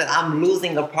doesn't mean that I'm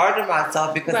losing a part of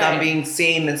myself because I'm being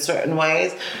seen in certain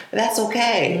ways. And that's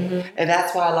okay. Mm-hmm. And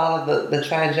that's why a lot of the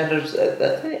transgenders,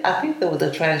 I think there was a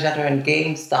transgender in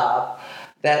GameStop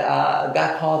that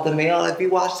got called the male. If you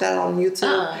watch that on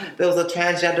YouTube, there was a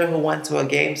transgender who went to a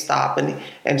GameStop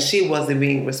and she wasn't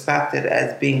being respected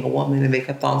as being a woman, and they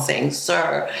kept on saying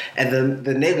 "sir," and then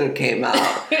the nigger came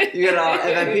out, and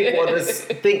then people were just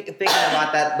thinking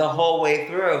about that the whole way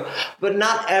through. But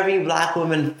not every black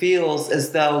woman feels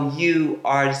as though you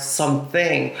are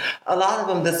something. A lot of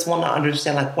them just want to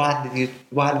understand, like, why did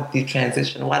you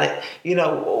transition?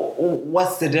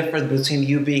 What's the difference between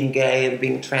you being gay and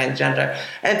being transgender?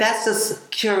 And that's just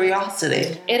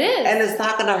curiosity. It is. And it's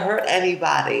not going to hurt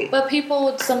anybody. But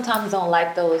people sometimes don't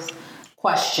like those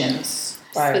questions.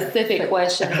 Specific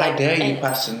questions. And how dare you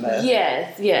question that?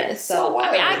 Yes. So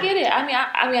I mean, I get it.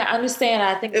 I understand.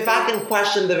 I think if I can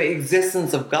question the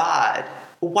existence of God,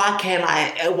 why can't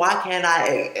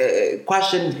I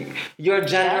question your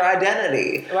gender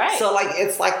identity? Right. So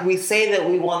it's like we say that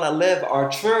we want to live our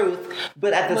truth,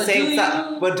 but at the same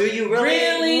time, but do you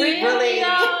really?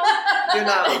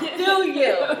 Do you?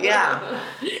 Yeah.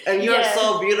 And you're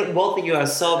so beautiful. Both of you are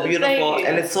so beautiful,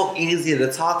 and it's so easy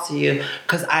to talk to you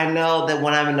because I know that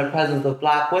when I'm in the presence of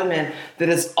black women, that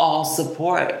it's all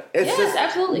support. It's just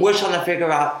absolutely. We're trying to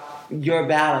figure out your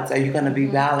balance. Are you going to be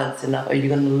balanced enough? Are you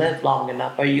going to live long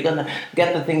enough? Are you going to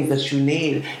get the things that you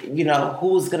need? You know,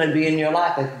 who's going to be in your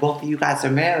life? Like, both of you guys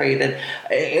are married, and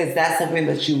is that something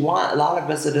that you want? A lot of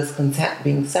us are just content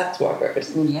being sex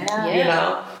workers. Yeah. You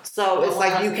know? So it's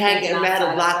like you can't get mad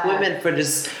at Black women for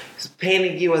just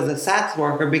painting you as a sex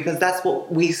worker, because that's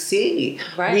what we see.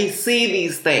 Right. We see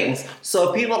these things.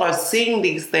 So people are seeing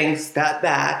these things, step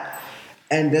back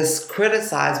and just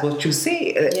criticize what you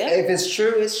see. Yeah. If it's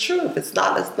true, it's true. If it's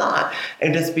not, it's not.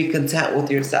 And just be content with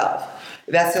yourself.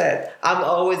 That's it. I'm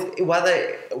always,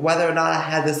 whether or not I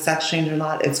have the sex change or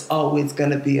not, it's always going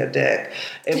to be a dick.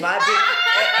 It might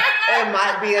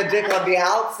be a dick on the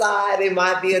outside. It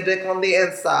might be a dick on the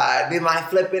inside. They might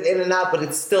flip it in and out, but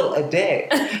it's still a dick.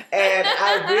 And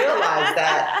I realize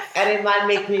that. And it might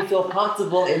make me feel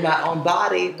comfortable in my own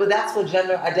body. But that's what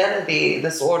gender identity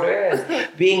disorder is.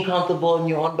 Being comfortable in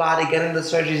your own body, getting the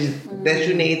surgeries that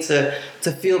you need to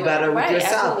feel better with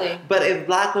yourself. Absolutely. But if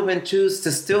Black women choose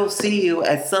to still see you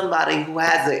as somebody who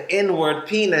has an inward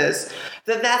penis,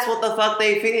 then that's what the fuck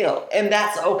they feel. And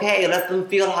that's okay. Let them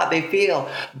feel how they feel.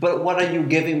 But what are you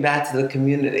giving back to the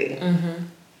community? Mm-hmm.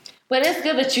 But it's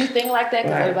good that you think like that,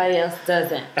 because everybody else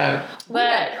doesn't.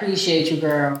 But appreciate you,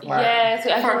 girl. Yes,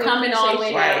 for coming all the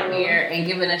way down here and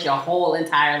giving us your whole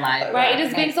entire life. Right,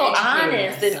 just being so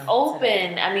honest and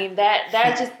open. I mean,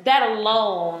 that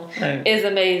alone is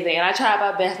amazing. And I try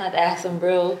my best not to ask them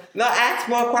real. No, ask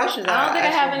more questions. I don't think I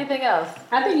have anything else.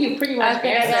 I think you pretty much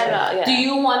answered it all. Yeah. Do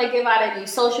you want to give out any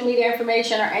social media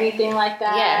information or anything like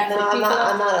that? Yes. No,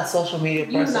 I'm not a social media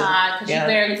person. You're not, because you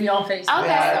barely be on Facebook. Okay.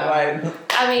 Yeah, right.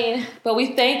 I mean, but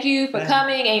we thank you for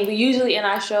coming, and we usually end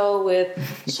our show with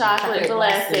chocolate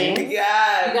blessings.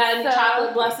 Yes. You got any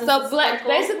chocolate blessings? So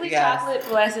basically, chocolate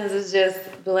blessings is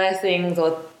just blessings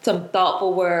or some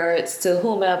thoughtful words to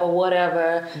whomever,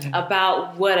 whatever,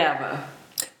 about whatever.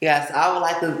 Yes, I would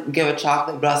like to give a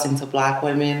chocolate blessing to Black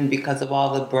women because of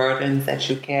all the burdens that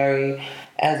you carry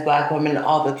as Black women,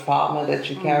 all the trauma that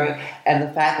you carry, and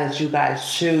the fact that you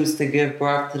guys choose to give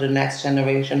birth to the next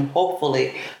generation.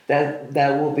 Hopefully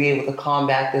that will be able to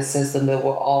combat this system that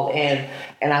we're all in.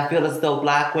 And I feel as though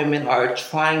Black women are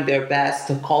trying their best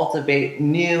to cultivate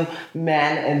new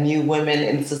men and new women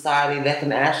in society that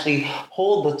can actually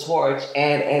hold the torch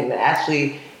and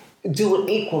actually do it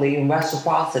equally in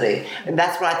reciprocity. And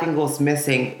that's what I think was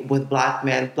missing with Black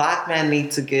men. Black men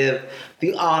need to give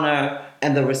the honor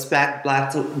and the respect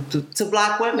to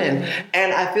Black women.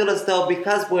 And I feel as though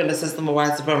because we're in a system of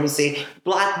white supremacy,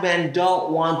 Black men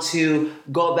don't want to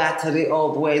go back to the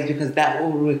old ways because that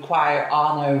will require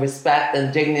honor and respect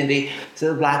and dignity to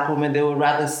the Black woman. They would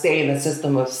rather stay in a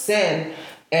system of sin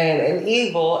and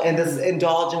evil and just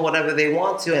indulge in whatever they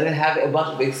want to and then have a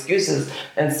bunch of excuses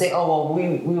and say, oh, well,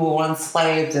 we were once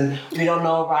slaves and we don't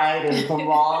know right and from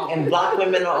wrong. And Black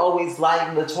women are always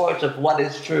lighting the torch of what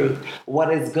is truth,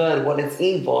 what is good, what is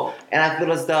evil. And I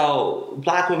feel as though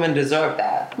Black women deserve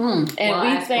that. And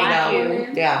we thank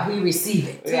you. Yeah. We receive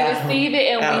it. We receive it,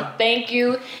 and we thank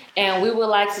you. And we would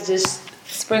like to just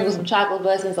sprinkle some chocolate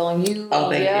blessings on you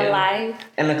and your life.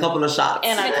 And a couple of shots.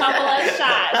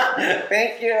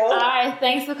 Thank you. All right,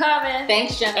 thanks for coming.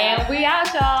 Thanks, Jenna. And we out,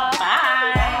 y'all.